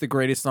tell you it's the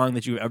greatest song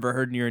that you've ever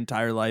heard in your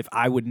entire life,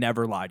 I would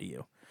never lie to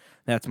you.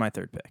 That's my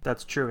third pick.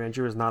 that's true.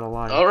 Andrew is not a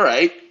liar. All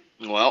right.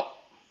 Well,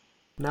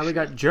 Now we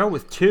got Joe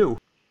with 2.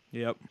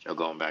 Yep. Joe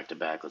going back to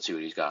back. Let's see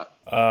what he's got.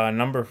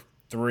 Number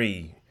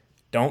 3,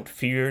 Don't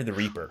Fear the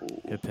Reaper.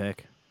 Good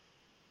pick.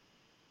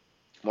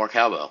 More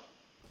cowbell.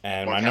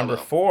 And More my number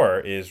cowbell. 4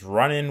 is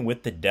Runnin'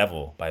 with the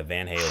Devil by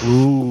Van Halen.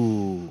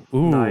 Ooh.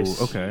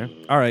 Nice.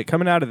 Okay. All right.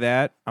 Coming out of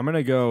that, I'm going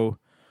to go.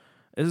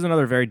 This is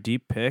another very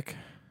deep pick.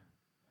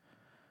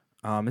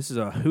 This is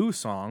a Who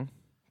song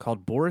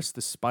called Boris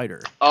the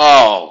Spider.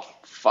 Oh,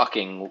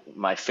 fucking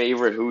my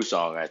favorite Who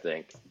song, I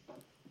think.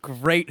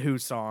 Great Who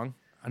song.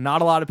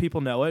 Not a lot of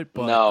people know it,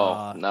 but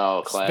No,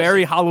 it's classic.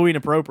 very Halloween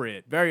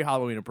appropriate. Very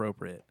Halloween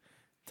appropriate.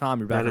 Tom,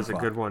 you're back. That on is a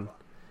clock. good one.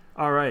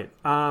 All right.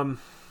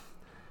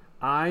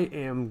 I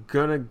am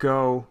going to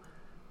go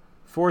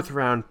 4th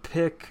round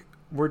pick.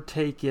 We're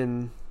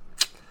taking...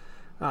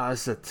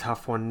 this is a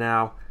tough one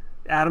now.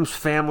 Adam's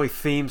Family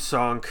theme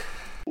song.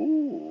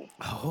 Ooh.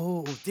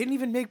 Oh, didn't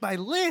even make my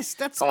list.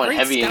 That's Going great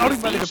heavy in the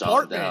scouting by the theme song.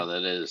 department. No,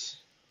 that is.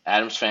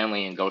 Adam's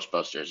Family and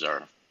Ghostbusters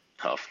are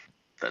tough.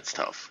 That's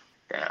tough.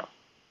 Damn.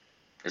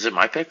 Is it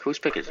my pick? Whose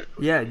pick is it?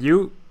 Yeah,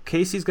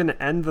 Casey's going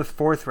to end the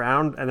 4th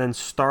round and then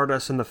start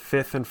us in the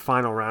 5th and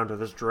final round of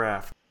this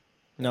draft.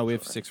 No, we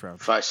have 6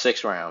 rounds.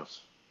 6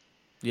 rounds.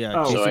 Yeah,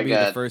 Oh. Casey So will I be the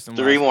got first and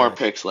 3 last more pick.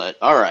 picks left.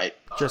 All right.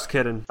 Just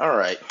kidding. All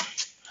right.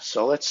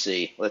 So let's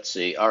see.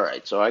 All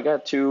right. So I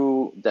got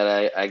 2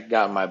 that I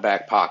got in my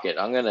back pocket.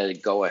 I'm going to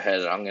go ahead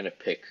and I'm going to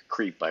pick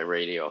Creep by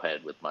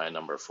Radiohead with my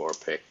number 4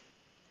 pick.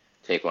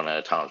 Take one at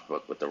a Tom's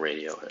book with the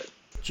Radiohead.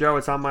 Joe,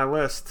 it's on my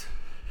list.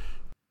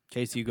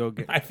 Casey, you go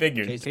again. I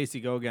figured. Casey,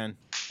 go again.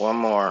 One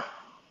more.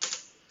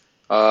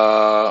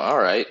 All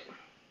right.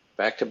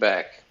 Back to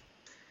back.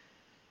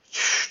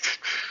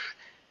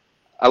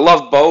 I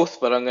love both,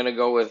 but I'm gonna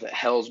go with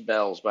Hell's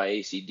Bells by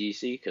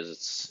AC/DC because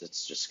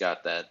it's just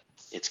got that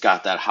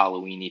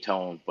Halloweeny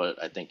tone.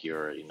 But I think you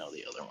already know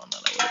the other one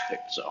that I would have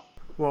picked. So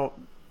Well,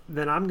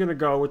 then I'm going to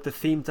go with the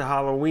theme to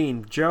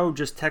Halloween. Joe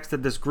just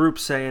texted this group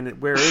saying,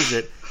 where is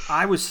it?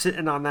 I was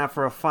sitting on that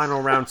for a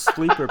final round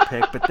sleeper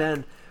pick, but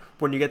then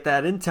when you get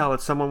that intel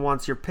that someone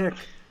wants your pick,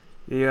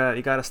 you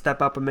got to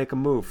step up and make a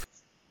move.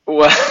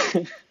 what?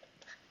 You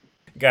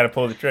got to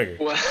pull the trigger.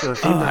 So the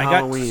theme to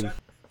Halloween.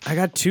 I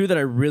got 2 that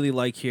I really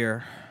like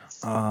here.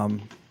 But I'm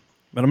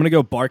going to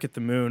go Bark at the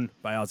Moon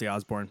by Ozzy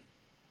Osbourne.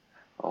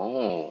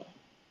 Oh,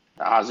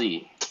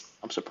 Ozzy.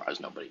 I'm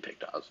surprised nobody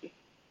picked Ozzy.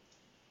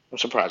 I'm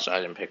surprised I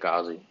didn't pick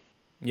Ozzy.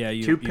 Yeah,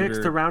 2 picks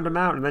to round them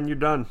out, and then you're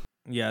done.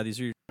 Yeah, these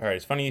are. All right,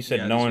 it's funny you said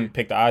Yeah, no these one are-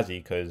 picked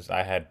Ozzy because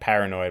I had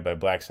Paranoid by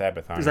Black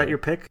Sabbath on Is that here. your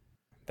pick?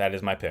 That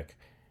is my pick.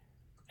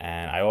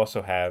 And I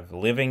also have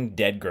Living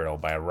Dead Girl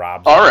by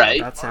Rob All Zombie. right.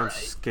 That sounds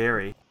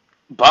scary.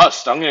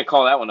 Bust. I'm gonna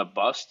call that one a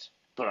bust.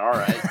 But all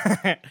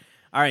right.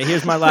 All right,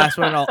 here's my last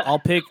one.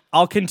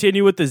 I'll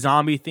continue with the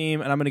zombie theme,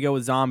 and I'm going to go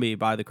with Zombie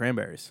by the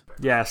Cranberries.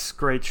 Yes,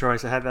 great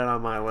choice. I had that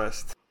on my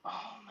list.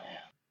 Oh man.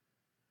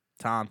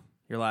 Tom,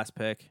 your last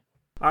pick.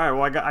 All right,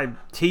 well, I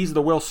teased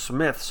the Will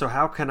Smith, so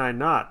how can I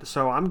not?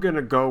 So I'm going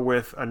to go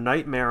with A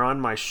Nightmare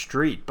on My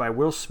Street by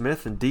Will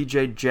Smith and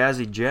DJ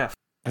Jazzy Jeff.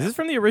 Is this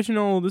from the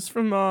original? This is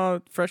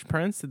from Fresh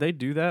Prince? Did they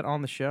do that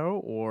on the show,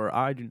 or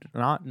I do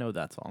not know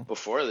that song?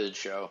 Before the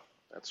show.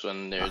 That's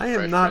when there's. I am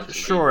Fresh not Prince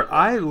and sure. DJ.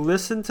 I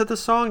listened to the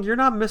song. You're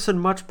not missing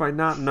much by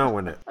not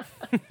knowing it.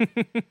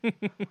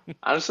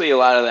 Honestly, a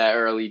lot of that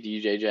early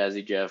DJ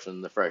Jazzy Jeff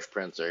and the Fresh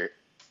Prince are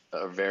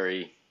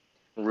very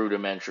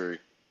rudimentary,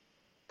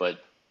 but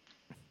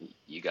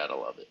you gotta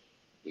love it.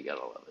 You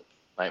gotta love it.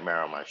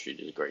 Nightmare on My Street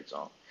is a great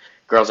song.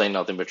 Girls Ain't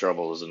Nothing But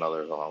Trouble is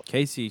another song.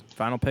 Casey,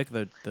 final pick of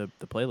the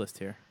playlist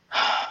here.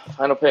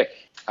 Final pick.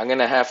 I'm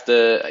gonna have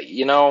to,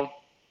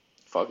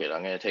 fuck it.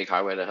 I'm gonna take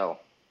Highway to Hell,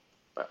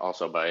 but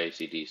also by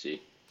AC/DC.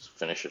 Let's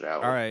finish it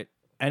out. All right.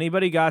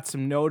 Anybody got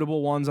some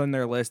notable ones on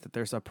their list that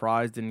they're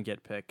surprised didn't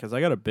get picked? Because I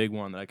got a big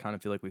one that I kind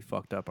of feel like we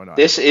fucked up on.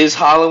 This is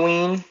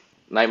Halloween.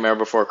 Nightmare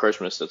Before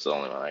Christmas. That's the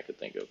only one I could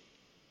think of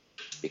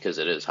because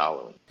it is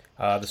Halloween.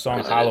 The song Because it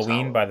is Halloween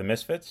Halloween. by the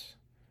Misfits.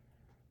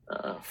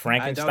 That was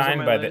Frankenstein on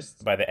my by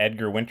list. the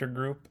Edgar Winter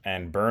Group,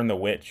 and Burn the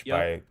Witch Yep.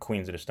 by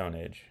Queens of the Stone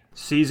Age.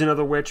 Season of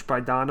the Witch by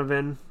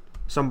Donovan.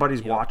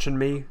 Somebody's Watching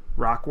Me,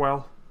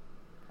 Rockwell.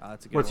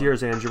 That's a good What's one.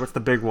 yours, Andrew? What's the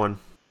big one?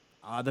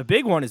 The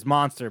big one is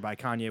Monster by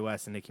Kanye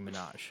West and Nicki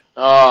Minaj.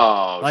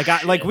 Oh,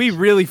 Like we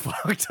really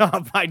fucked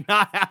up by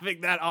not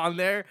having that on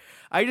there.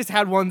 I just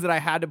had ones that I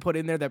had to put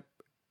in there that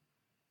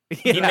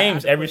He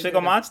names every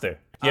single monster.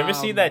 You ever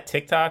see that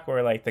TikTok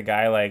where like the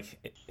guy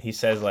like he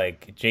says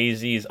like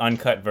Jay-Z's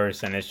uncut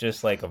verse and it's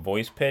just like a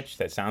voice pitch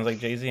that sounds like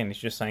Jay-Z and he's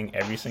just saying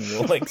every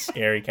single like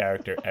scary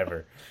character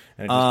ever.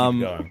 And it just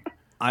keeps going.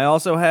 I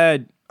also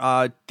had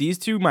these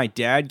two my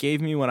dad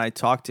gave me when I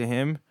talked to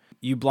him.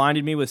 You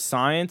Blinded Me with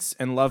Science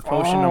and Love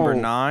Potion number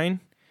 9.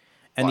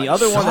 And the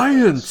other one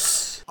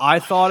Science! I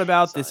thought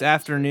about this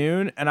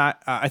afternoon, and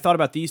I thought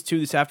about these two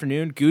this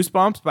afternoon.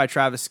 Goosebumps by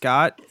Travis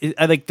Scott.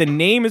 I think the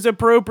name is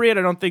appropriate.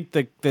 I don't think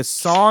the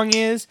song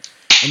is.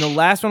 And the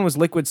last one was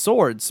Liquid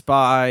Swords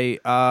by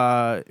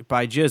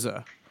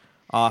GZA,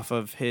 off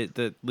of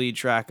the lead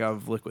track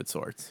of Liquid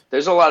Swords.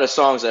 There's a lot of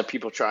songs that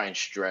people try and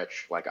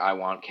stretch, like I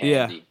Want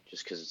Candy,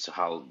 just because it's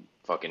how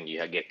fucking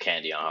you get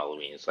candy on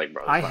Halloween. It's like,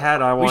 bro. I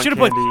Want We should have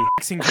Candy.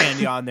 put Sex and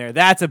Candy on there.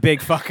 That's a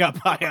big fuck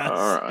up by us.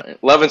 All right.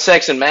 Love and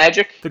Sex and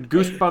Magic. The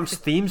Goosebumps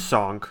theme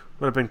song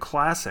would have been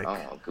classic.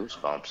 Oh,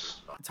 Goosebumps.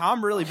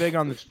 Tom really big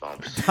on the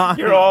Goosebumps. Tom,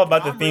 You're all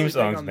about the Tom theme really big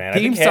songs, on man.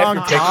 Theme I think half song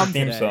your picks are Tom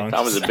theme today. songs.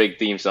 Tom was a big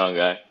theme song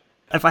guy.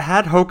 If I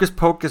had Hocus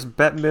Pocus,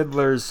 Bette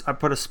Midler's I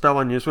Put a Spell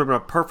on You, this would have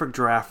been a perfect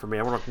draft for me.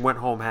 I would have went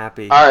home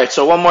happy. All right,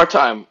 so one more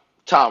time.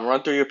 Tom,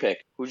 run through your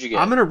pick. Who'd you get?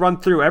 I'm going to run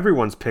through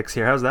everyone's picks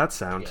here. How's that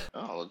sound?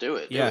 Oh, we'll do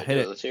it. Yeah, hit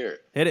it. Let's hear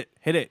it.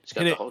 Hit it. He's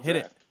got the whole Hit it.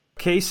 draft.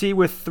 Casey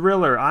with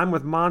Thriller, I'm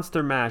with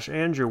Monster Mash,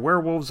 Andrew,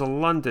 Werewolves of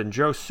London,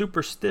 Joe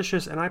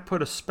Superstitious, and I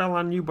Put a Spell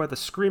on You by the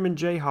Screamin'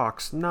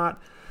 Jayhawks.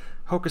 Not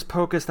Hocus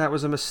Pocus, that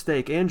was a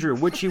mistake. Andrew,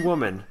 Witchy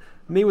Woman.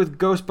 Me with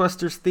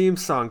Ghostbusters theme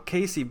song,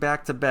 Casey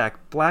back to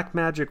back, Black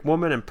Magic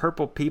Woman and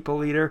Purple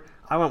People Eater.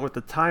 I went with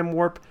the Time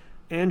Warp.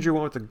 Andrew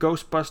went with the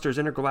Ghostbusters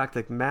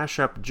Intergalactic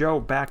Mashup. Joe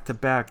back to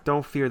back,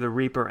 Don't Fear the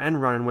Reaper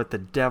and Running with the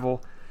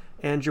Devil.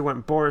 Andrew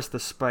went Boris the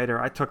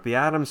Spider. I took the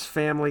Addams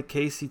Family.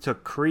 Casey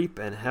took Creep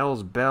and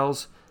Hell's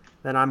Bells.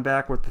 Then I'm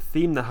back with the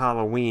theme to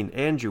Halloween.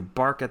 Andrew,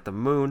 Bark at the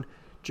Moon.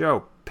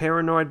 Joe,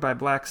 Paranoid by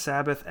Black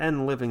Sabbath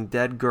and Living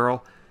Dead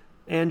Girl.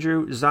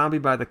 Andrew, Zombie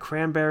by the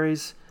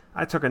Cranberries.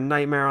 I took A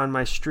Nightmare on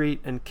My Street.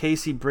 And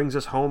Casey Brings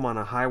Us Home on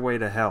a Highway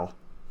to Hell.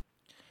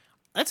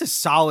 That's a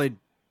solid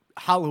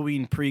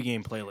Halloween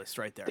pregame playlist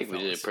right there. I think we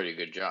did a pretty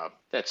good job.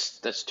 That's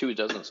 2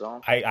 dozen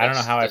songs. I don't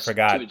know how I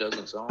forgot. 2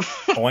 dozen songs.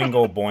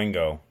 Oingo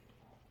Boingo.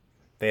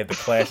 They have the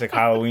classic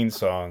Halloween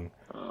song,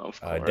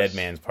 Of course. Dead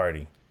Man's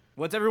Party.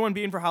 What's everyone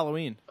being for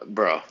Halloween?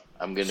 Bro,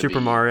 I'm gonna Super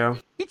be... Mario.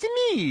 It's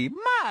me,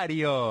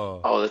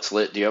 Mario. Oh, that's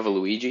lit. Do you have a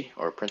Luigi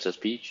or a Princess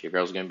Peach? Your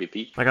girl's gonna be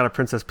Peach? I got a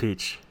Princess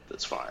Peach.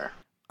 That's fire.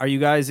 Are you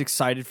guys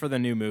excited for the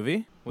new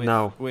movie?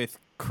 No. With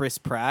Chris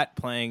Pratt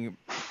playing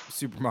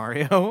Super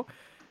Mario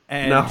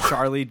and No.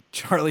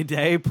 Charlie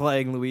Day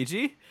playing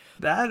Luigi.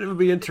 That would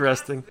be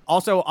interesting.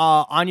 Also,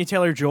 Anya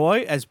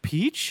Taylor-Joy as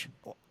Peach.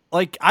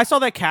 Like, I saw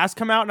that cast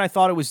come out, and I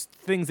thought it was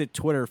things that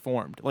Twitter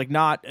formed, like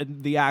not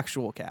the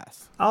actual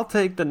cast. I'll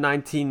take the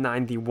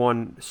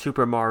 1991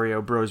 Super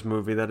Mario Bros.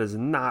 Movie that is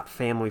not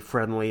family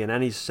friendly in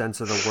any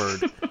sense of the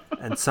word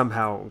and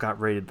somehow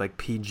got rated like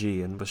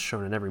PG and was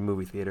shown in every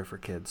movie theater for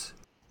kids.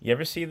 You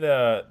ever see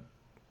the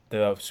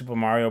Super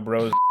Mario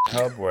Bros.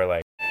 Hub where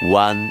like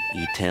One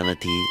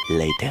eternity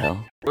later.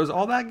 Was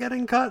all that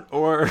getting cut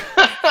or?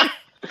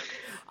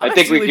 I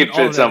think we could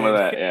fit some of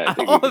that. Yeah, I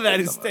think we All could of that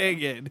fit is some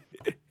staying in.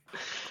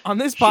 On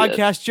this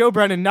podcast, Joe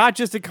Brennan, not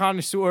just a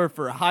connoisseur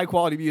for high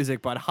quality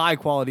music, but high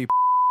quality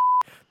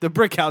the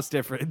Brick House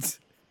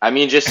difference. I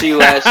mean, just see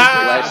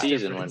last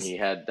season when he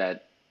had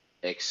that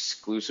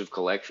exclusive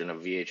collection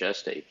of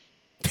VHS tapes.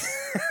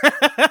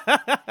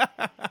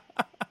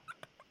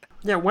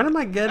 Yeah, when am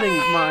I getting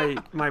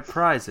my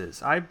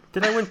prizes?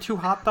 Did I win 2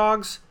 hot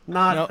dogs?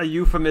 Not Nope. a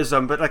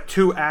euphemism, but like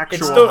 2 actual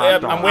It's still- hot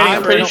I'm dogs. waiting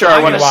I'm for pretty it. sure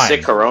I won a Rewind.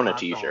 Sick Corona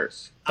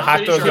t-shirt. the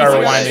hot dogs sure are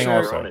you got rewinding a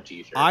also. Corona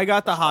t-shirt. I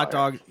got the hot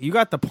Fire. dog. You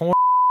got the porn,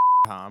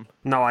 Tom.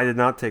 No, I did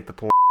not take the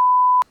point.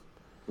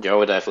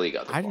 Joe definitely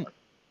got the I porn.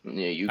 didn't-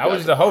 Yeah, you I got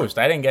was the host.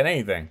 I didn't get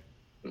anything.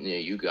 Yeah,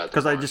 you got the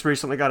Because I porn. just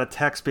recently got a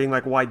text being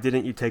like, why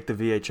didn't you take the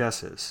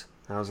VHSs?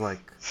 I was like,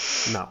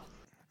 no.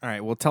 All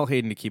right, well, tell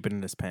Hayden to keep it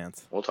in his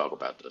pants. We'll talk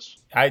about this.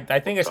 I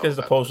think it's because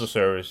the about Postal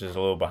Service is a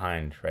little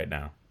behind right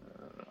now.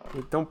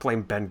 Don't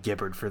blame Ben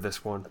Gibbard for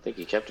this one. I think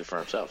he kept it for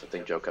himself. I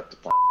think Joe kept the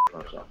porn for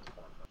himself.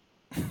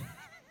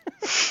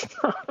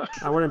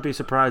 I wouldn't be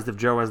surprised if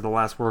Joe has the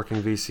last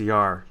working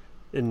VCR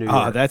in New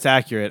York. Oh, that's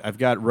accurate. I've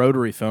got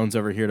rotary phones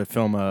over here to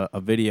film a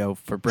video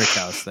for Brick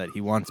House that he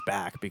wants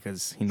back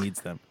because he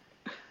needs them.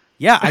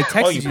 Yeah, I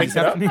texted you you picked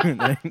this it up? afternoon.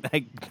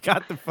 I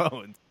got the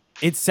phone.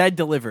 It said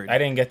delivered. I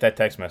didn't get that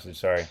text message.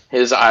 Sorry.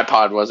 His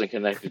iPod wasn't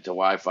connected to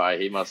Wi-Fi.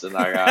 He must have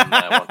not gotten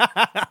that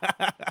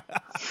one.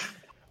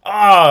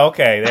 Oh,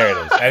 okay. There it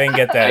is. I didn't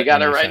get that. I got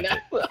when it you right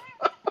sent now.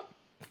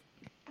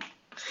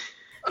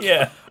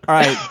 Yeah. All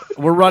right,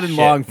 we're running Shit,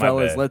 long, my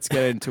fellas. bad. Let's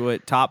get into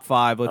it. Top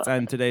 5. Let's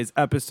end today's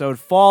episode.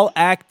 Fall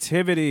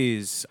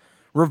activities.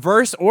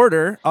 Reverse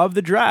order of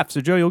the draft.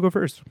 So, Joe, you'll go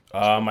first.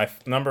 My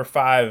number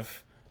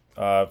 5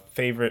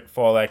 favorite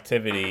fall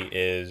activity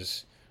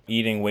is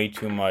eating way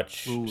too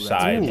much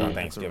sides on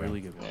Thanksgiving. That's a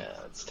really good one. Yeah,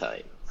 it's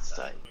tight. It's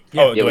tight.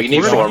 Oh, Yeah, do I we keep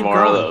need going? 4 more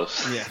of going.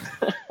 those.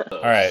 Yeah.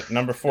 All right,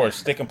 number 4 is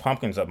sticking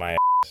pumpkins up my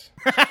ass.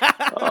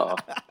 Oh.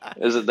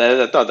 Is it that?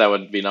 I thought that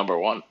would be number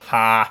 1.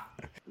 Ha!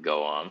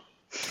 Go on.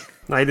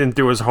 I didn't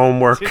do his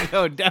homework.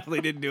 No,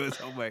 definitely didn't do his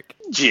homework.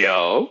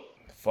 Joe,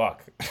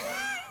 Fuck.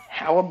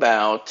 how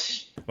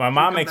about... My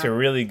mom makes a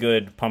really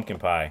good pumpkin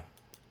pie.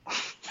 All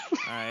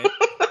right.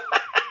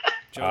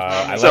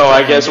 I So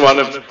like I guess one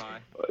of...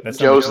 That's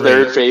Joe's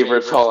number third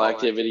favorite fall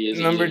activity is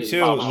Number eating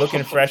 2, popcorn.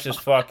 looking fresh as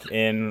fuck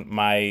in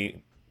my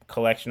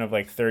collection of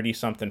like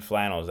 30-something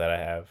flannels that I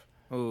have.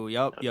 Oh,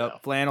 yep.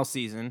 Flannel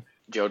season.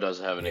 Joe does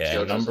have an. Yeah,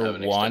 Joe does have number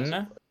an 1.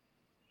 extensive-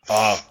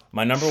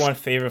 My number 1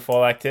 favorite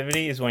fall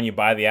activity is when you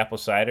buy the apple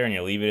cider and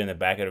you leave it in the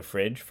back of the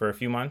fridge for a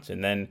few months,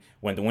 and then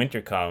when the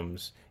winter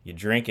comes, you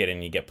drink it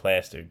and you get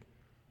plastered.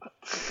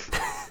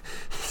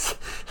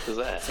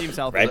 Seems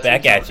healthy. Right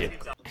back at you.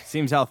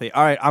 Seems healthy.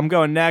 All right, I'm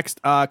going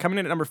next. Coming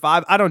in at number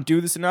 5. I don't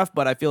do this enough,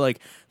 but I feel like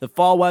the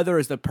fall weather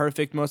is the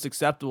perfect, most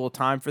acceptable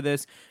time for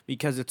this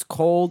because it's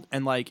cold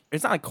and like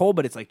it's not like cold,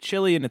 but it's like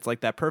chilly and it's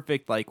like that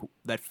perfect like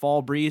that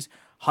fall breeze.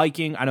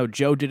 Hiking. I know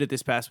Joe did it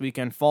this past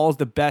weekend. Fall is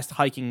the best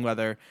hiking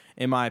weather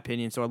in my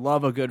opinion. So I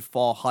love a good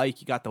fall hike.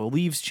 You got the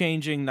leaves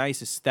changing,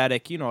 nice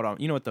aesthetic. You know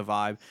what the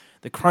vibe.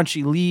 The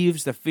crunchy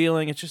leaves, the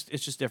feeling. It's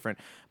just different.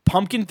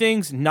 Pumpkin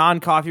things,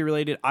 non-coffee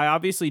related. I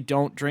obviously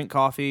don't drink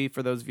coffee.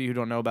 For those of you who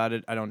don't know about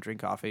it, I don't drink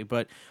coffee.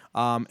 But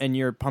and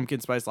your pumpkin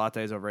spice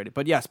latte is overrated.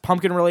 But yes,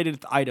 pumpkin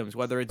related items,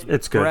 whether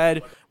it's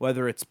bread,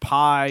 whether it's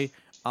pie,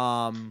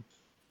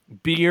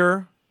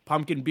 beer.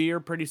 Pumpkin beer,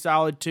 pretty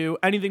solid too.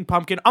 Anything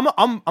pumpkin.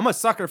 I'm a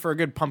sucker for a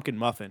good pumpkin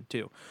muffin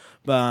too.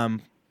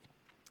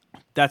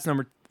 That's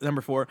number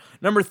 4.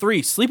 Number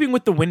 3, sleeping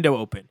with the window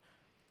open.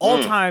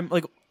 All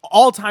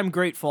time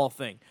great fall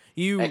thing.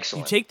 You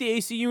take the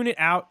AC unit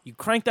out, you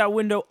crank that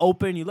window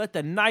open, you let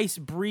the nice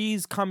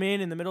breeze come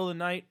in the middle of the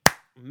night.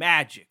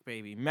 Magic,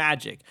 baby,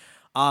 magic.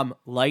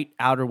 Light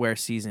outerwear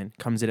season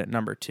comes in at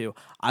number 2.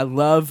 I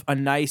love a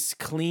nice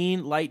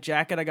clean light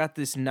jacket. I got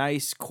this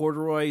nice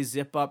corduroy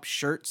zip up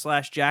shirt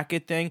 /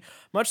 jacket thing.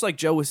 Much like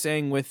Joe was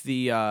saying with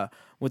the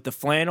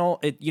flannel,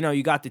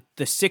 you got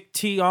the sick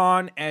tee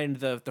on and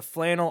the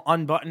flannel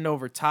unbuttoned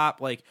over top,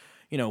 like,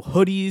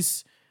 hoodie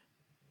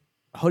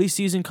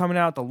season coming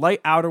out, the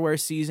light outerwear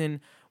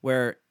season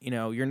where,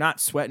 you're not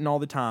sweating all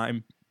the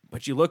time,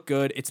 but you look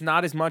good. It's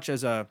not as much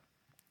as a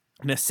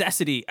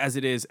necessity as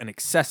it is an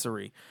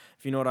accessory,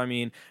 if you know what I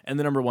mean. And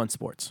the number 1,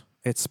 sports.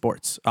 It's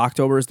sports.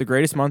 October is the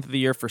greatest month of the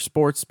year for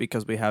sports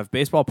because we have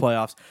baseball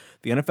playoffs.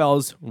 The NFL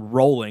is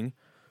rolling.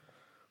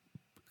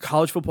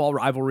 College football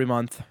rivalry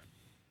month.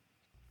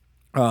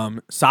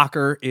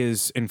 Soccer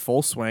is in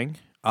full swing.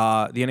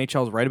 The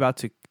NHL is right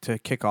about to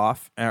kick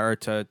off or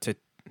to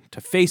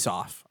face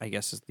off, I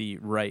guess is the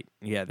right.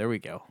 Yeah, there we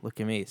go.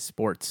 Look at me,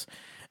 sports.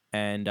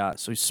 And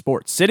so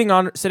sports. Sitting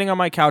on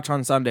my couch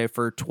on Sunday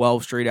for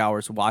 12 straight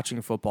hours watching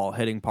football,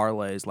 hitting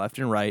parlays left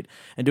and right,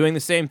 and doing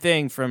the same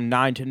thing from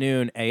 9 to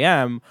noon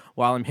a.m.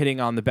 while I'm hitting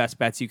on the best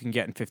bets you can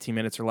get in 15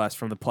 minutes or less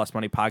from the Plus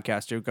Money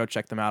Podcast. Go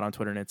check them out on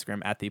Twitter and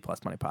Instagram at the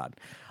Plus Money Pod.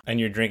 And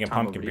you're drinking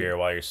pumpkin beer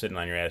while you're sitting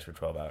on your ass for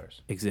 12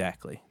 hours.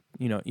 Exactly.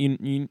 You know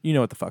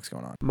what the fuck's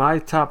going on. My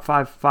top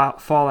 5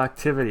 fall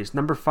activities.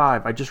 Number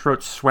 5, I just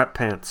wrote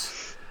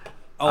sweatpants.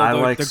 Oh, I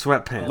like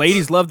sweatpants.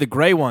 Ladies love the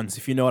gray ones,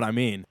 if you know what I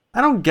mean. I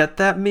don't get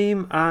that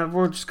meme.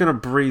 We're just going to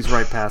breeze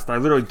right past it. I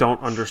literally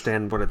don't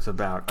understand what it's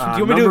about. Do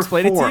you want me to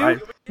explain it to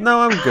you?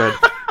 No, I'm good.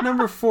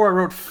 Number 4, I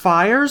wrote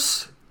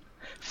fires.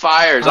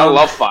 Fires. I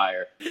love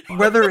fire.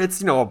 Whether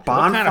it's, a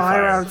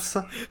bonfire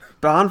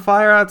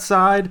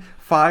outside,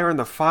 fire in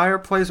the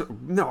fireplace.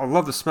 No, I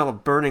love the smell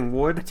of burning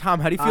wood.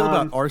 Tom, how do you feel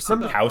about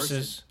arson?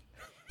 Houses.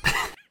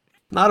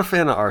 Not a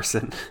fan of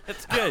arson.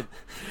 That's good.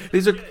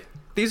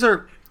 These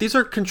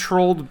are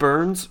controlled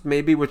burns,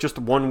 maybe with just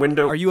one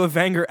window. Are you a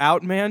Vanger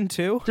out man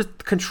too?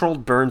 Just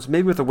controlled burns,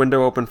 maybe with a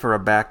window open for a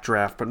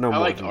backdraft, but no more.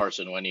 I liked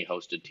arson when he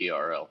hosted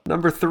TRL.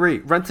 Number 3,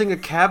 renting a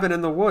cabin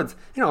in the woods.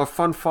 A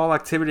fun fall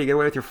activity. Get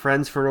away with your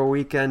friends for a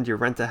weekend. You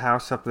rent a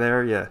house up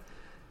there. You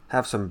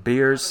have some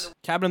beers.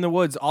 Cabin in the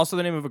Woods, also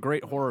the name of a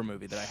great horror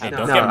movie that I had.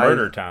 Don't get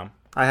murdered, Tom.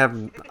 I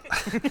haven't.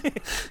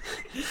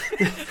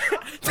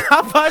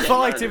 Top 5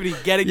 fall activity: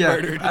 getting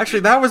murdered.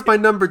 Actually, that was my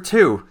number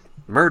 2.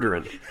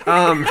 Murdering.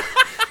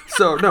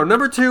 So, no,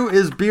 number 2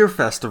 is beer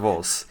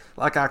festivals.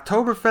 Like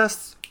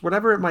Oktoberfests,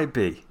 whatever it might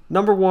be.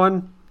 Number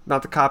 1,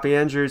 not to copy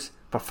Andrews,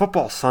 but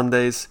football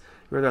Sundays.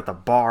 You're at the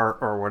bar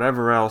or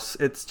whatever else.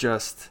 It's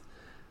just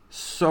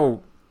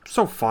so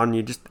fun.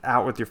 You're just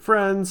out with your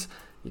friends.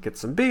 You get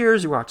some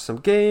beers. You watch some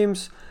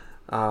games.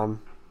 Tom,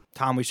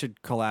 we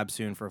should collab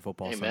soon for a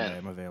football Sunday.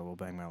 I'm available.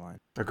 Bang my line.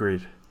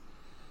 Agreed.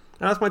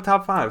 And that's my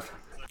top 5.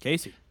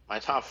 Casey. My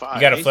top 5.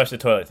 You got to flush the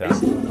toilet,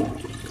 Tom.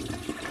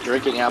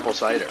 Drinking apple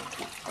cider.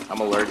 I'm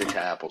allergic to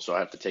apples, so I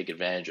have to take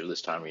advantage of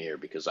this time of year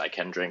because I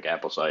can drink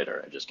apple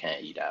cider. I just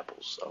can't eat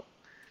apples. So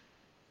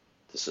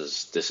this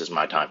is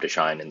my time to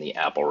shine in the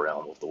apple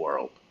realm of the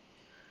world.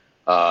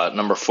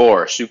 Number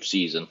 4, soup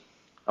season.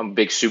 I'm a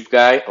big soup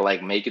guy. I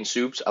like making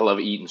soups. I love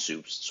eating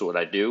soups. That's what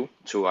I do.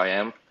 It's who I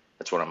am.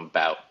 That's what I'm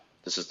about.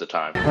 This is the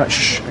time.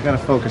 Shh, I gotta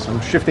focus.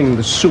 I'm shifting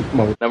the soup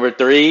mode. Number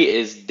 3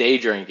 is day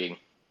drinking.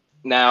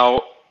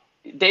 Now,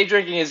 day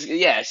drinking is,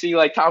 see,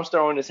 like Tom's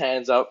throwing his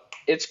hands up.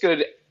 It's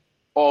good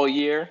all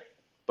year,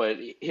 but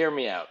hear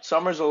me out.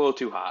 Summer's a little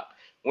too hot.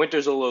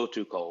 Winter's a little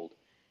too cold.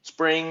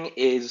 Spring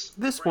is...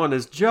 This one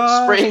is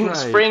just right.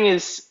 Spring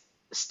is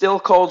still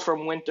cold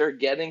from winter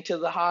getting to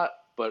the hot,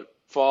 but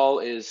fall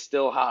is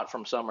still hot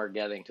from summer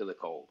getting to the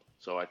cold.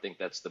 So I think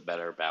that's the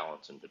better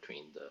balance in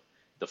between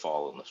the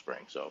fall and the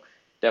spring. So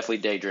definitely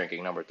day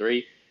drinking, number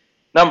 3.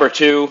 Number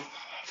 2,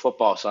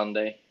 football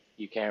Sunday.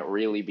 You can't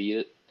really beat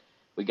it.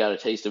 We got a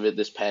taste of it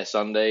this past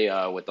Sunday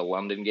with the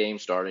London game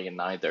starting at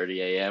 9:30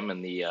 a.m.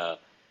 and the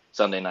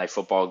Sunday night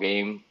football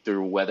game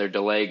through weather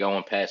delay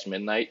going past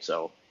midnight.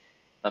 So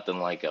nothing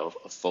like a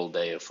full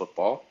day of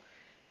football.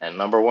 And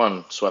number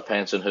 1,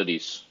 sweatpants and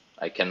hoodies.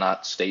 I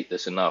cannot state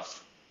this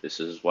enough. This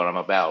is what I'm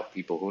about.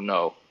 People who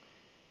know,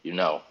 you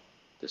know.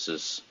 This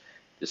is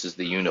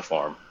the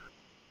uniform.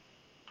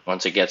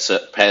 Once it gets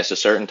past a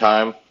certain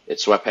time,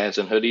 it's sweatpants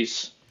and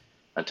hoodies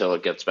until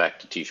it gets back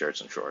to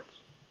t-shirts and shorts.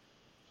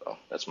 So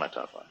that's my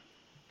top 5.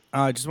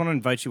 I just want to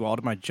invite you all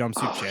to my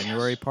jumpsuit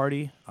January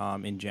party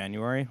in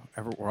January.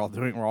 We're all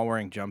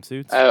wearing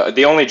jumpsuits.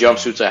 The only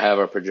jumpsuits I have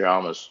are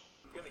pajamas.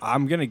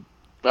 I'm gonna.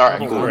 All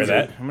right, you can wear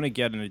that. I'm gonna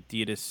get an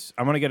Adidas.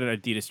 I'm gonna get an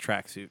Adidas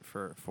tracksuit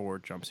for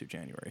jumpsuit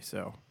January.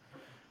 So.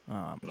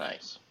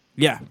 Nice.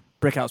 Yeah,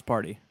 Brickhouse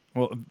party.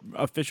 Well,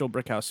 official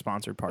Brickhouse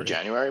sponsored party. A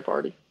January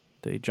party.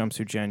 The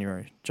jumpsuit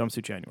January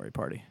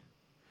party.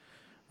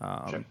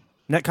 Sure.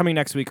 Coming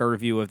next week, our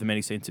review of The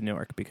Many Saints of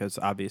Newark, because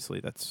obviously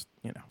that's,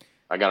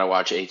 I gotta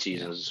watch 8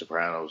 seasons of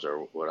Sopranos or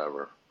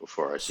whatever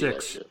before I see 6.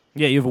 that shit.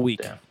 Yeah, you have a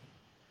week. Damn.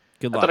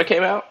 Good I luck. thought it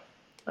came out.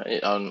 I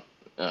think.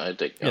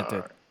 Yeah, it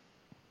did.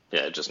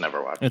 Yeah, just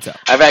never watched. It's out.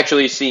 I've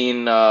actually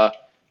seen the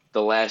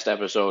last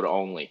episode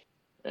only.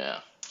 Yeah,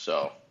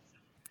 so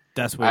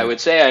that's weird. I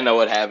would say I know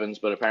what happens,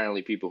 but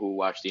apparently people who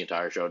watch the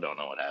entire show don't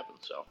know what happens.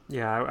 So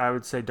Yeah, I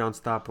would say don't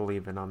stop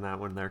believing on that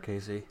one there,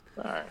 Casey.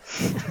 all right,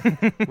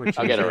 Which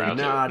I'll is get a around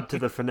to it. nod to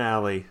the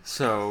finale.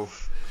 So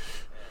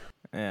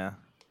Yeah.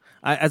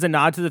 As a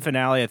nod to the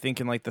finale, I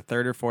think in like the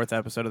 3rd or 4th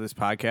episode of this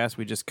podcast,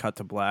 we just cut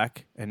to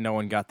black and no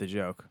one got the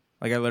joke.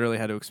 Like I literally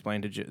had to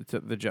explain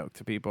the joke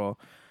to people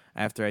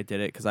after I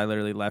did it, because I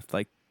literally left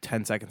like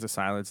 10 seconds of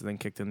silence and then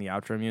kicked in the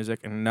outro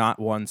music, and not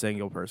one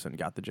single person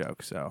got the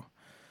joke. So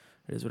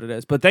it is what it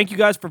is. But thank you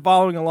guys for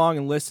following along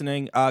and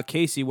listening.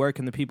 Casey, where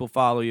can the people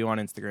follow you on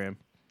Instagram?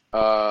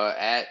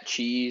 At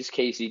Cheese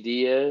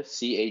Quesadilla,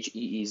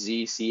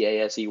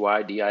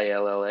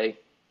 CheezeCaseyDilla.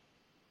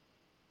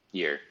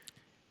 Year.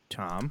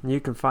 Tom. you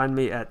can find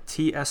me at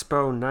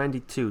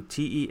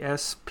TESPO92,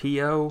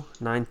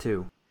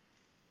 TESPO92.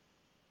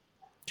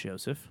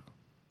 Joseph.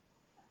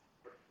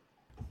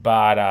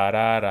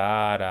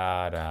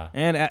 Ba-da-da-da-da-da.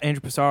 And at Andrew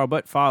Pissarro,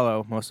 but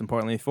follow, most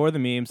importantly, for the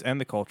memes and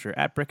the culture,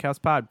 at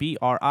Brickhouse Pod,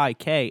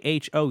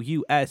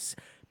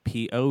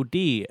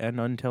 BRIKHOUSPOD. And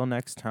until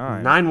next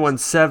time.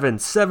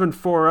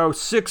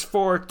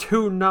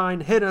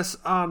 917-740-6429. Hit us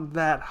on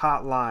that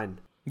hotline.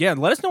 Yeah,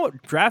 let us know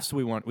what drafts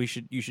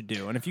you should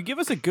do. And if you give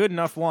us a good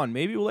enough one,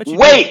 maybe we'll let you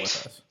Wait! do it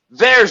with us.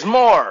 There's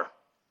more!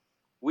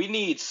 We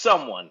need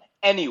someone,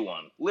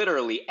 anyone,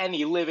 literally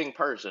any living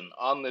person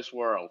on this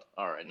world.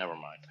 All right, never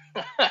mind.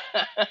 I'm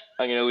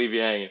going to leave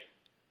you hanging.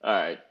 All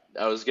right,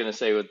 I was going to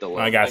say with the love.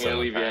 I'm going to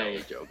leave you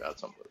hanging. Joe got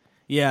somebody.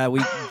 Yeah,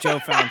 Joe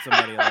found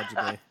somebody,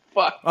 allegedly.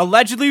 Fuck.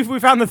 Allegedly,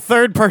 we found the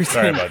 3rd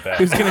person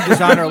who's going to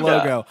design our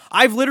logo.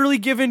 I've literally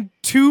given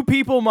 2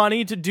 people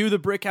money to do the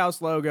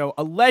Brickhouse logo.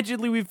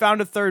 Allegedly, we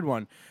found a 3rd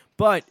one.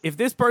 But if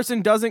this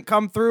person doesn't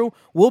come through,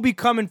 we'll be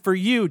coming for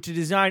you to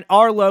design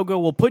our logo.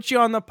 We'll put you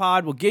on the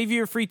pod. We'll give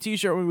you a free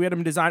t-shirt when we get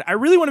them designed. I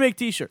really want to make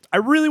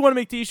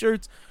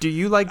t-shirts. Do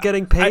you like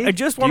getting paid? I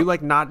just Do you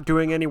like not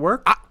doing any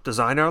work?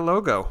 Design our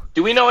logo.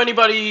 Do we know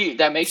anybody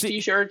that makes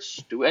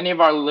t-shirts? Do any of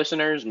our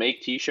listeners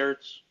make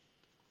t-shirts?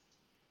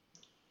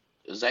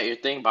 Is that your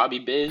thing, Bobby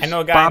Biz? I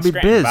know a guy Bobby in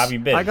Scranton, Biz. Bobby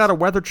Biz. I got a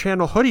Weather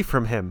Channel hoodie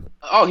from him.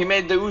 Oh, he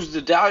made the Ooze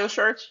the Dahlia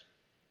shirts?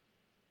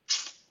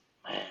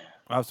 Man.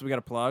 Oh, so we got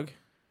a plug?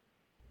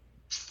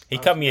 He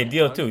cut me a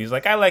deal, too. He's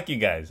like, I like you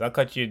guys. I'll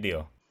cut you a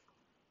deal.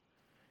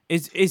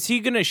 Is he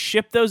going to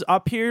ship those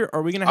up here, or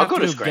are we going to have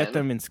to get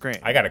them in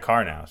Scranton? I got a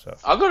car now, so.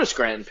 I'll go to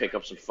Scranton and pick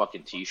up some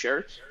fucking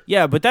t-shirts.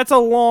 Yeah, but that's a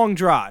long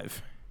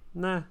drive.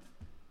 Nah.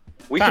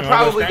 We could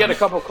probably get a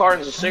couple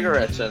cartons of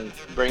cigarettes and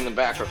bring them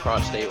back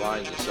across state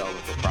lines and sell them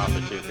for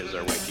profit, too, because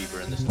they're way cheaper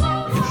in this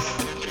town.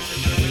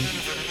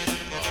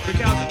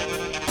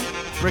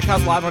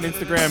 Brickhouse Live on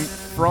Instagram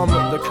from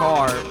the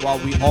car while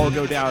we all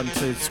go down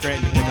to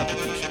Scranton to pick up the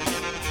t-shirts.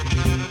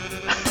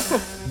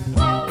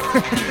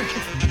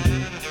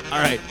 All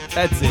right,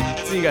 that's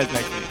it. See you guys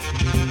next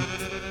week.